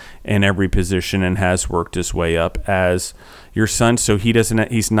business in every position and has worked his way up as your son. So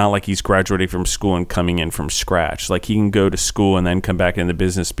he's not like he's graduating from school and coming in from scratch. He can go to school and then come back in the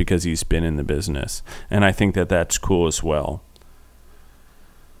business because he's been in the business. And I think that that's cool as well.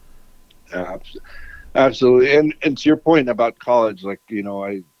 Absolutely. And to your point about college,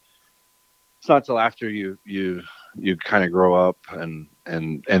 it's not till after you kind of grow up and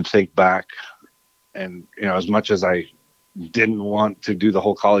think back, and as much as I didn't want to do the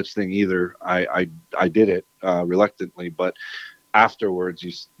whole college thing either, I did it reluctantly, but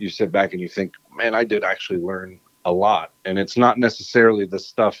afterwards you sit back and you think, man, I did actually learn a lot. And it's not necessarily the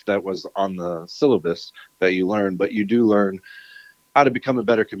stuff that was on the syllabus that you learn, but you do learn how to become a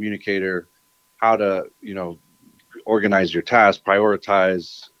better communicator, how to, organize your tasks,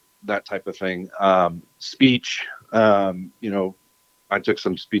 prioritize, that type of thing. Speech, I took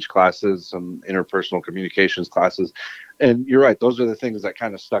some speech classes, some interpersonal communications classes, and you're right. Those are the things that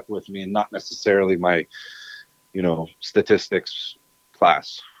kind of stuck with me, and not necessarily my, statistics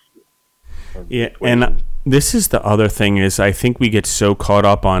class. Yeah, and this is the other thing is I think we get so caught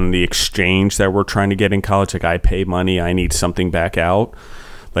up on the exchange that we're trying to get in college. Like I pay money, I need something back out,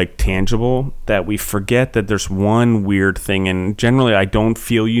 like tangible, that we forget that there's one weird thing. And generally, I don't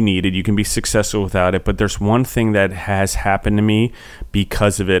feel you need it. You can be successful without it. But there's one thing that has happened to me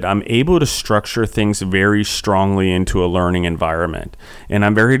because of it. I'm able to structure things very strongly into a learning environment. And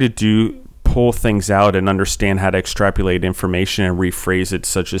I'm very to pull things out and understand how to extrapolate information and rephrase it,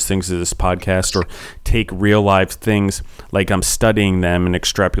 such as things as this podcast, or take real life things like I'm studying them and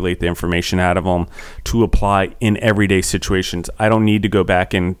extrapolate the information out of them to apply in everyday situations. I don't need to go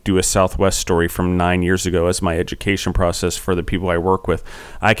back and do a Southwest story from 9 years ago as my education process for the people I work with.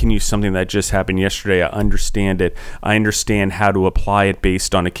 I can use something that just happened yesterday. I understand it. I understand how to apply it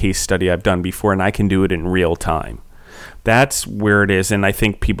based on a case study I've done before, and I can do it in real time. That's where it is, and I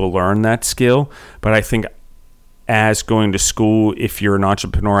think people learn that skill. But I think as going to school, if you're an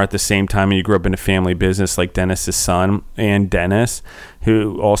entrepreneur at the same time and you grew up in a family business like Dennis's son and Dennis,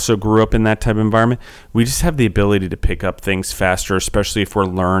 who also grew up in that type of environment, we just have the ability to pick up things faster, especially if we're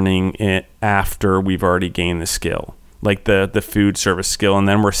learning it after we've already gained the skill, like the food service skill, and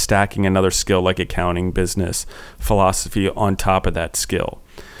then we're stacking another skill like accounting, business, philosophy on top of that skill.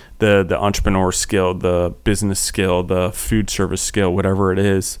 The entrepreneur skill, the business skill, the food service skill, whatever it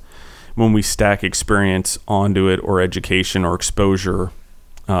is, when we stack experience onto it, or education or exposure,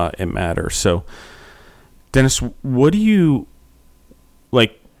 it matters. So, Dennis, what do you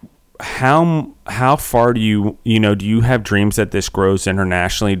like? How far do you have dreams that this grows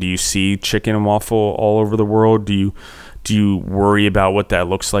internationally? Do you see Chicken and Waffle all over the world? Do you worry about what that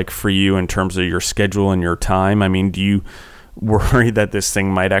looks like for you in terms of your schedule and your time? I mean, do you worry that this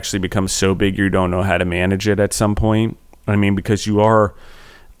thing might actually become so big you don't know how to manage it at some point? I mean, because how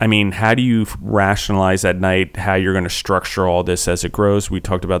do you rationalize at night how you're going to structure all this as it grows? We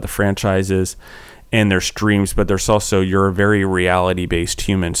talked about the franchises, and there's dreams, but there's also, you're a very reality-based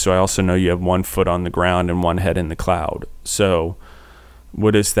human. So I also know you have one foot on the ground and one head in the cloud. So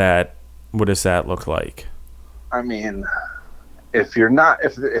what does that look like? I mean, if your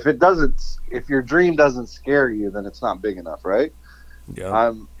dream doesn't scare you, then it's not big enough, right?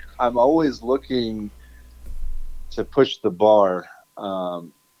 Yeah. I'm always looking to push the bar,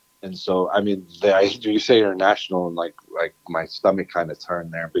 and so I mean, you say international, and like my stomach kind of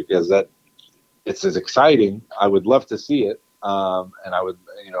turned there, because it's as exciting. I would love to see it, and I would,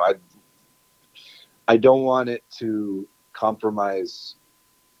 I don't want it to compromise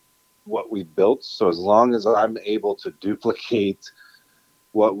what we've built. So as long as I'm able to duplicate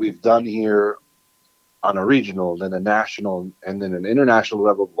what we've done here on a regional, then a national, and then an international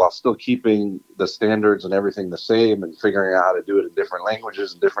level, while still keeping the standards and everything the same, and figuring out how to do it in different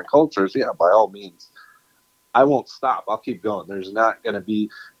languages and different cultures, yeah, by all means, I won't stop. I'll keep going. There's not going to be,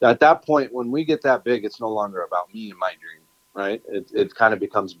 at that point, when we get that big, it's no longer about me and my dream, right? It kind of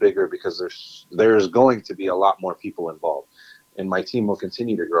becomes bigger, because there's going to be a lot more people involved, and my team will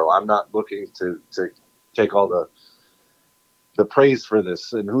continue to grow. I'm not looking to take all the praise for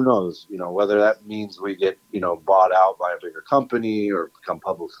this, and who knows, whether that means we get, bought out by a bigger company or become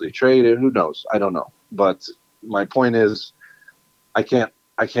publicly traded. Who knows? I don't know. But my point is, I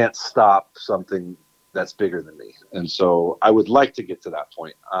can't stop something that's bigger than me, and so I would like to get to that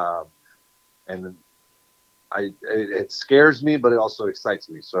point. And it scares me, but it also excites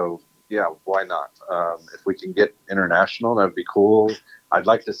me. So yeah, why not? If we can get international, that'd be cool. I'd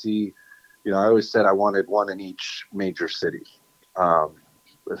like to see, I always said I wanted one in each major city.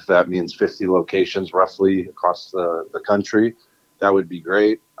 If that means 50 locations roughly across the country, that would be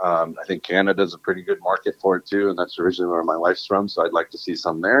great. I think Canada's a pretty good market for it too, and that's originally where my wife's from, so I'd like to see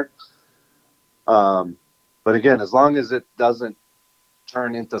some there. But again, as long as it doesn't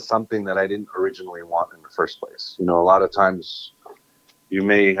turn into something that I didn't originally want in the first place. A lot of times you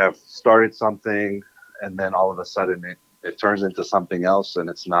may have started something, and then all of a sudden it turns into something else, and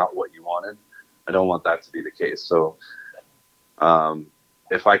it's not what you wanted. I don't want that to be the case. So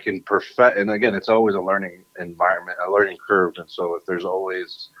if I can perfect, and again, it's always a learning environment, a learning curve. And so if there's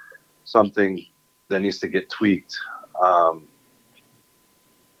always something that needs to get tweaked,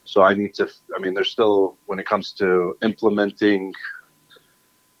 so there's still, when it comes to implementing,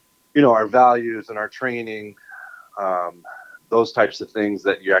 our values and our training, those types of things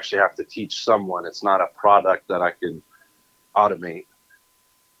that you actually have to teach someone. It's not a product that I can automate.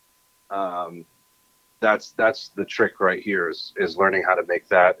 that's the trick right here is learning how to make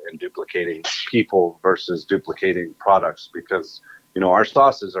that and duplicating people versus duplicating products, because our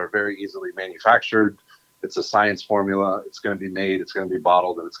sauces are very easily manufactured. It's a science formula. It's going to be made, it's going to be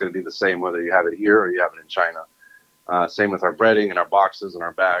bottled, and it's going to be the same whether you have it here or you have it in China. Same with our breading and our boxes and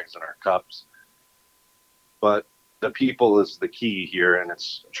our bags and our cups. But the people is the key here, and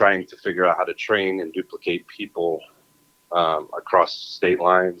it's trying to figure out how to train and duplicate people across state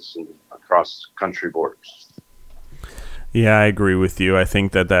lines and across country borders. Yeah, I agree with you. I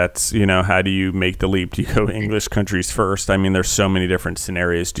think that's, how do you make the leap? Do you go English countries first? I mean, there's so many different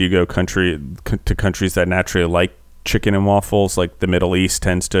scenarios. Do you go to countries that naturally like chicken and waffles? Like the Middle East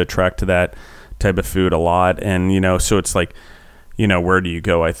tends to attract to that type of food a lot. And, so it's like, where do you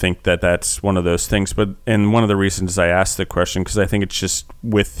go? I think that's one of those things. And one of the reasons I asked the question, because I think it's just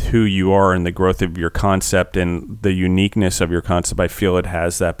with who you are and the growth of your concept and the uniqueness of your concept, I feel it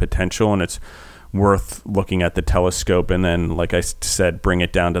has that potential, and it's worth looking at the telescope and then, like I said, bring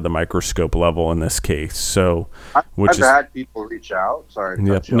it down to the microscope level in this case. So, I've had people reach out. Sorry.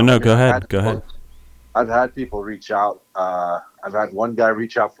 Yep. No, go ahead. Go ahead. I've had people reach out. I've had one guy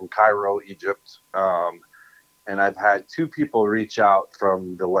reach out from Cairo, Egypt. And I've had two people reach out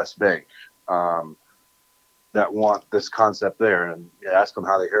from the West Bank that want this concept there, and ask them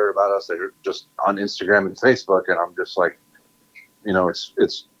how they heard about us. They heard just on Instagram and Facebook, and I'm just like,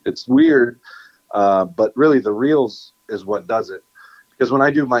 it's weird, but really the reels is what does it. Because when I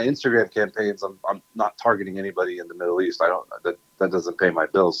do my Instagram campaigns, I'm not targeting anybody in the Middle East. That doesn't pay my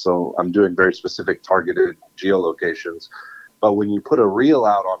bills, so I'm doing very specific targeted geolocations. But when you put a reel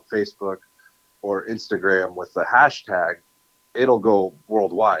out on Facebook or Instagram with the hashtag, it'll go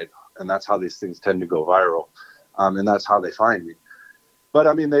worldwide, and that's how these things tend to go viral, and that's how they find me. But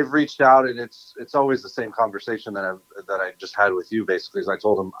I mean, they've reached out, and it's always the same conversation that I just had with you. Basically, is I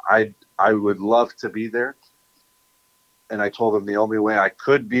told them I would love to be there, and I told them the only way I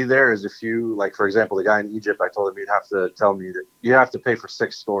could be there is if you, like for example, the guy in Egypt, I told him you'd have to tell me that you have to pay for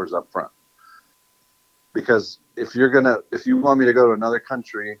 6 stores up front, because if you want me to go to another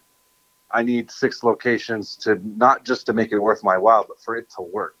country, I need 6 locations to not just to make it worth my while, but for it to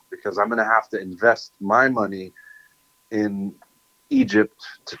work, because I'm going to have to invest my money in Egypt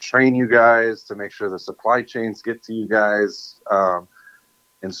to train you guys, to make sure the supply chains get to you guys.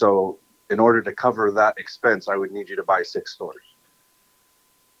 And so in order to cover that expense, I would need you to buy 6 stores.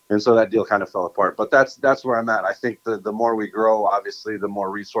 And so that deal kind of fell apart. But that's where I'm at. I think the more we grow, obviously, the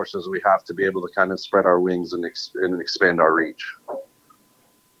more resources we have to be able to kind of spread our wings and expand our reach.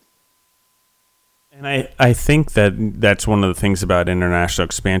 And I think that's one of the things about international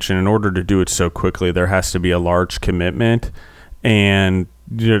expansion. In order to do it so quickly, there has to be a large commitment, and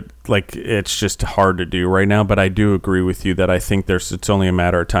it's just hard to do right now. But I do agree with you that I think it's only a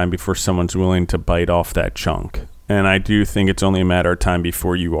matter of time before someone's willing to bite off that chunk. And I do think it's only a matter of time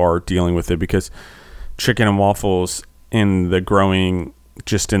before you are dealing with it, because chicken and waffles in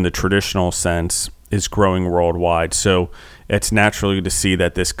the traditional sense is growing worldwide. So it's naturally to see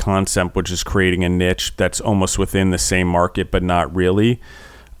that this concept, which is creating a niche that's almost within the same market but not really,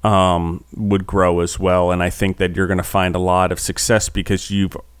 would grow as well. And I think that you're going to find a lot of success because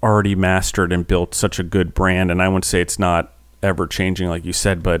you've already mastered and built such a good brand. And I wouldn't say it's not ever changing, like you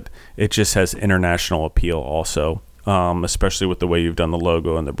said, but it just has international appeal also, especially with the way you've done the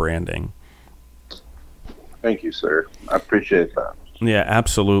logo and the branding. Thank you, sir. I appreciate that. Yeah,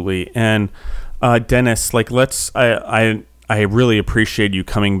 absolutely. And Dennis, I really appreciate you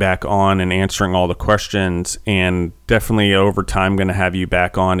coming back on and answering all the questions, and definitely over time going to have you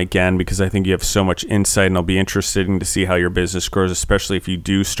back on again, because I think you have so much insight, and I'll be interested to see how your business grows, especially if you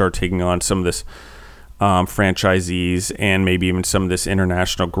do start taking on some of this franchisees and maybe even some of this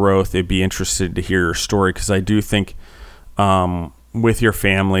international growth. It'd be interested to hear your story, because I do think with your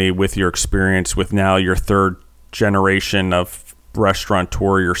family, with your experience, with now your 3rd generation of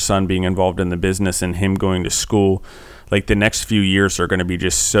restaurateur, your son being involved in the business and him going to school, like the next few years are going to be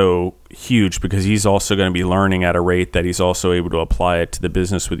just so huge, because he's also going to be learning at a rate that he's also able to apply it to the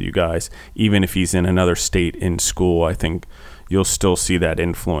business with you guys. Even if he's in another state in school, I think you'll still see that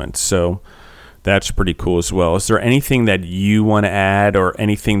influence. So that's pretty cool as well. Is there anything that you want to add, or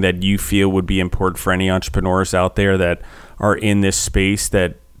anything that you feel would be important for any entrepreneurs out there that are in this space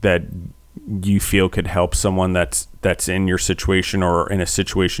that you feel could help someone that's in your situation or in a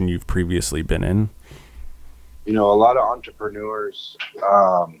situation you've previously been in? A lot of entrepreneurs,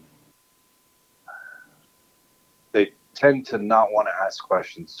 they tend to not want to ask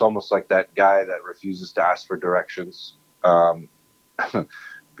questions. It's almost like that guy that refuses to ask for directions,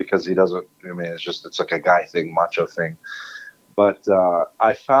 because he doesn't, it's like a guy thing, macho thing. But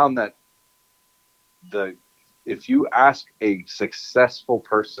I found that the if you ask a successful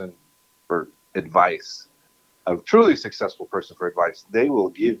person for advice, a truly successful person for advice, they will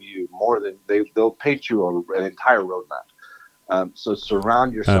give you more than they'll paint you an entire roadmap. So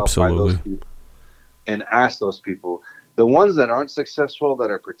surround yourself by those Absolutely. people and ask those people. The ones that aren't successful,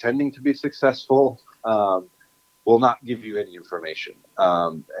 that are pretending to be successful, will not give you any information,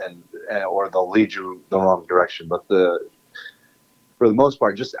 and or they'll lead you the wrong direction. But for the most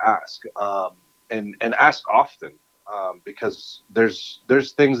part, just ask, and ask often, because there's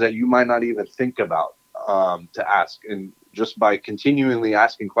things that you might not even think about, to ask, and just by continually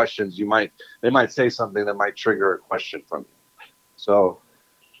asking questions, they might say something that might trigger a question from you. So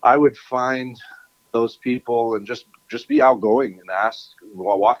I would find those people and just be outgoing and ask.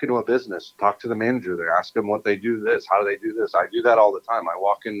 Walk into a business, talk to the manager there, ask them what they do this, how do they do this. I do that all the time. I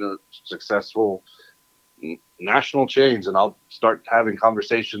walk into successful national chains and I'll start having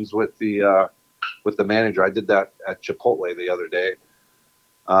conversations with the manager. I did that at Chipotle the other day,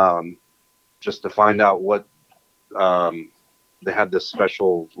 just to find out what, they had this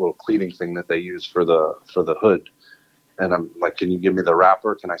special little cleaning thing that they use for the hood. And I'm like, can you give me the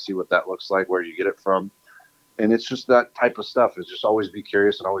wrapper? Can I see what that looks like? Where you get it from? And it's just that type of stuff. Is just always be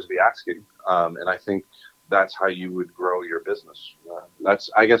curious and always be asking. And I think that's how you would grow your business.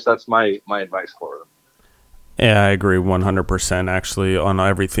 I guess that's my advice for them. Yeah, I agree 100% actually on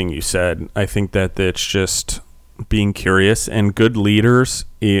everything you said. I think that it's just being curious, and good leaders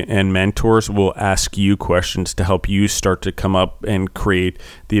and mentors will ask you questions to help you start to come up and create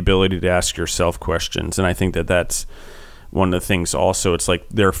the ability to ask yourself questions. And I think that that's one of the things also. It's like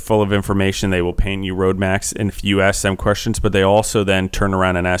they're full of information. They will paint you roadmaps, and if you ask them questions, but they also then turn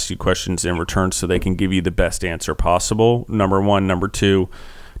around and ask you questions in return so they can give you the best answer possible. Number one. Number two,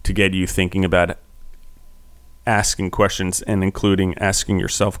 to get you thinking about asking questions and including asking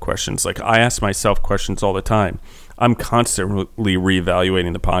yourself questions. Like I ask myself questions all the time. I'm constantly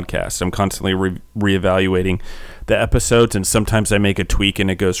reevaluating the podcast. I'm constantly reevaluating the episodes, and sometimes I make a tweak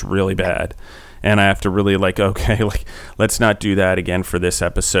and it goes really bad. And I have to really okay, let's not do that again for this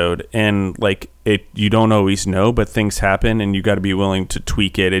episode. And you don't always know, but things happen and you got to be willing to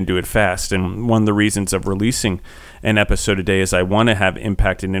tweak it and do it fast. And one of the reasons of releasing an episode a day is I want to have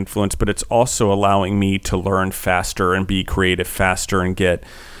impact and influence, but it's also allowing me to learn faster and be creative faster and get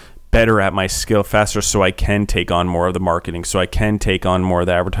better at my skill faster, so I can take on more of the marketing, so I can take on more of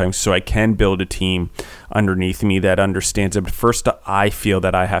the advertising, so I can build a team underneath me that understands it. But first, I feel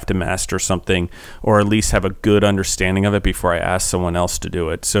that I have to master something, or at least have a good understanding of it before I ask someone else to do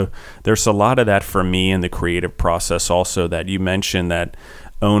it. So there's a lot of that for me in the creative process also, that you mentioned, that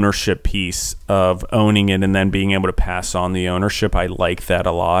ownership piece of owning it and then being able to pass on the ownership. I like that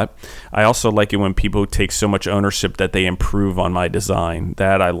a lot. I also like it when people take so much ownership that they improve on my design.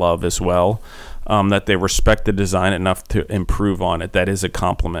 That I love as well. That they respect the design enough to improve on it. That is a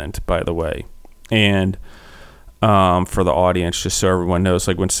compliment, by the way. And for the audience, just so everyone knows,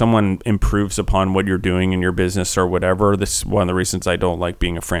 like when someone improves upon what you're doing in your business or whatever, this is one of the reasons I don't like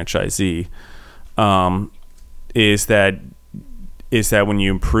being a franchisee, is that when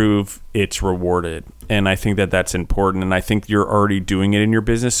you improve, it's rewarded. And I think that that's important. And I think you're already doing it in your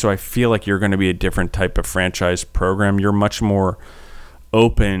business. So I feel like you're going to be a different type of franchise program. You're much more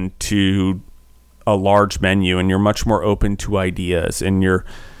open to a large menu, and you're much more open to ideas, and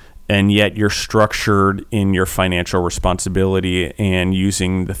yet you're structured in your financial responsibility and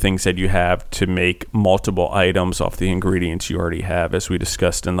using the things that you have to make multiple items off the ingredients you already have, as we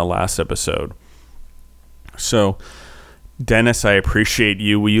discussed in the last episode. So Dennis, I appreciate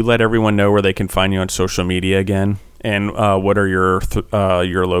you. Will you let everyone know where they can find you on social media again? And what are your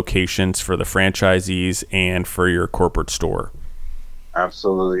locations for the franchisees and for your corporate store?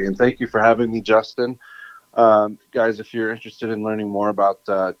 Absolutely. And thank you for having me, Justin. Guys, if you're interested in learning more about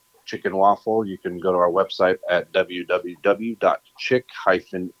Chicken Waffle, you can go to our website at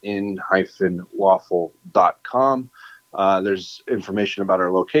www.chick-in-waffle.com. There's information about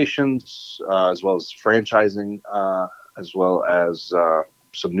our locations, as well as franchising, as well as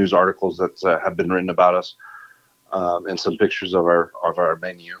some news articles that have been written about us, and some pictures of our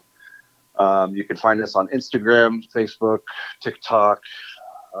menu. You can find us on Instagram, Facebook, TikTok,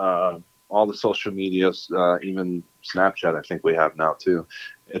 all the social medias, even Snapchat. I think we have now too.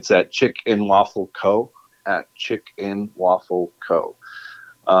 It's at Chick in Waffle Co. At Chick in Waffle Co.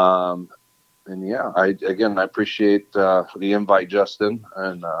 And yeah, I appreciate the invite, Justin,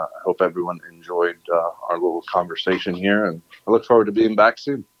 and I hope everyone enjoyed our little conversation here, and I look forward to being back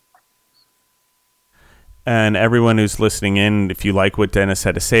soon. And everyone who's listening in, if you like what Dennis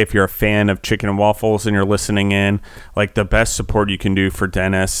had to say, if you're a fan of Chicken and Waffles and you're listening in, like, the best support you can do for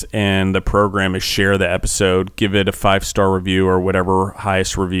Dennis and the program is share the episode, give it a 5-star review or whatever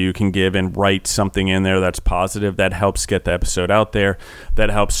highest review you can give, and write something in there that's positive. That helps get the episode out there. That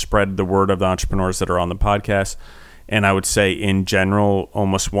helps spread the word of the entrepreneurs that are on the podcast. And I would say, in general,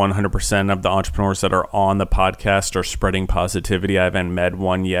 almost 100% of the entrepreneurs that are on the podcast are spreading positivity. I haven't met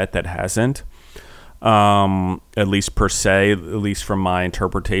one yet that hasn't. At least per se, at least from my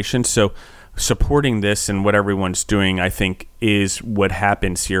interpretation. So supporting this and what everyone's doing, I think, is what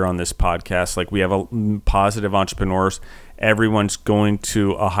happens here on this podcast. Like, we have a positive entrepreneurs. Everyone's going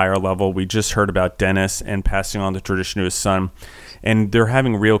to a higher level. We just heard about Dennis and passing on the tradition to his son, and they're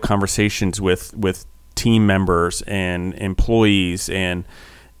having real conversations with team members and employees and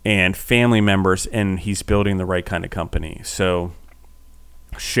family members, and he's building the right kind of company. So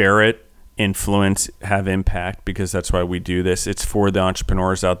share it. Influence, have impact, because that's why we do this. It's for the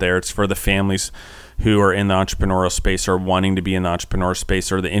entrepreneurs out there. It's for the families who are in the entrepreneurial space or wanting to be in the entrepreneur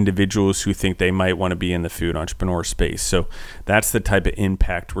space, or the individuals who think they might want to be in the food entrepreneur space. So that's the type of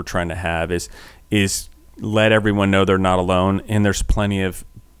impact we're trying to have, is let everyone know they're not alone, and there's plenty of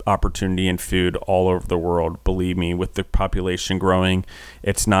opportunity in food all over the world. Believe me, with the population growing,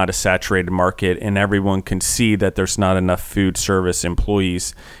 it's not a saturated market, and everyone can see that there's not enough food service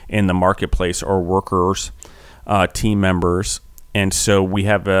employees in the marketplace, or workers, team members. And so we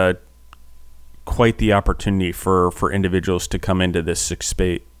have quite the opportunity for individuals to come into this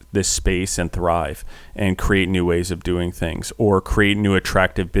space and thrive and create new ways of doing things, or create new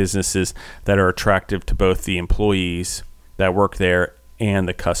attractive businesses that are attractive to both the employees that work there and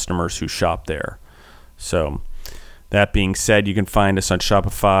the customers who shop there. So that being said, you can find us on you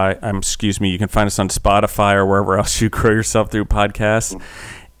can find us on Spotify or wherever else you grow yourself through podcasts.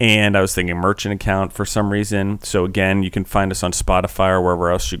 And I was thinking merchant account for some reason. So again, you can find us on Spotify or wherever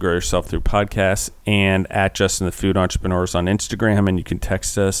else you grow yourself through podcasts, and at Justin the Food Entrepreneurs on Instagram. And you can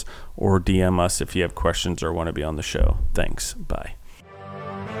text us or DM us if you have questions or want to be on the show. Thanks. Bye.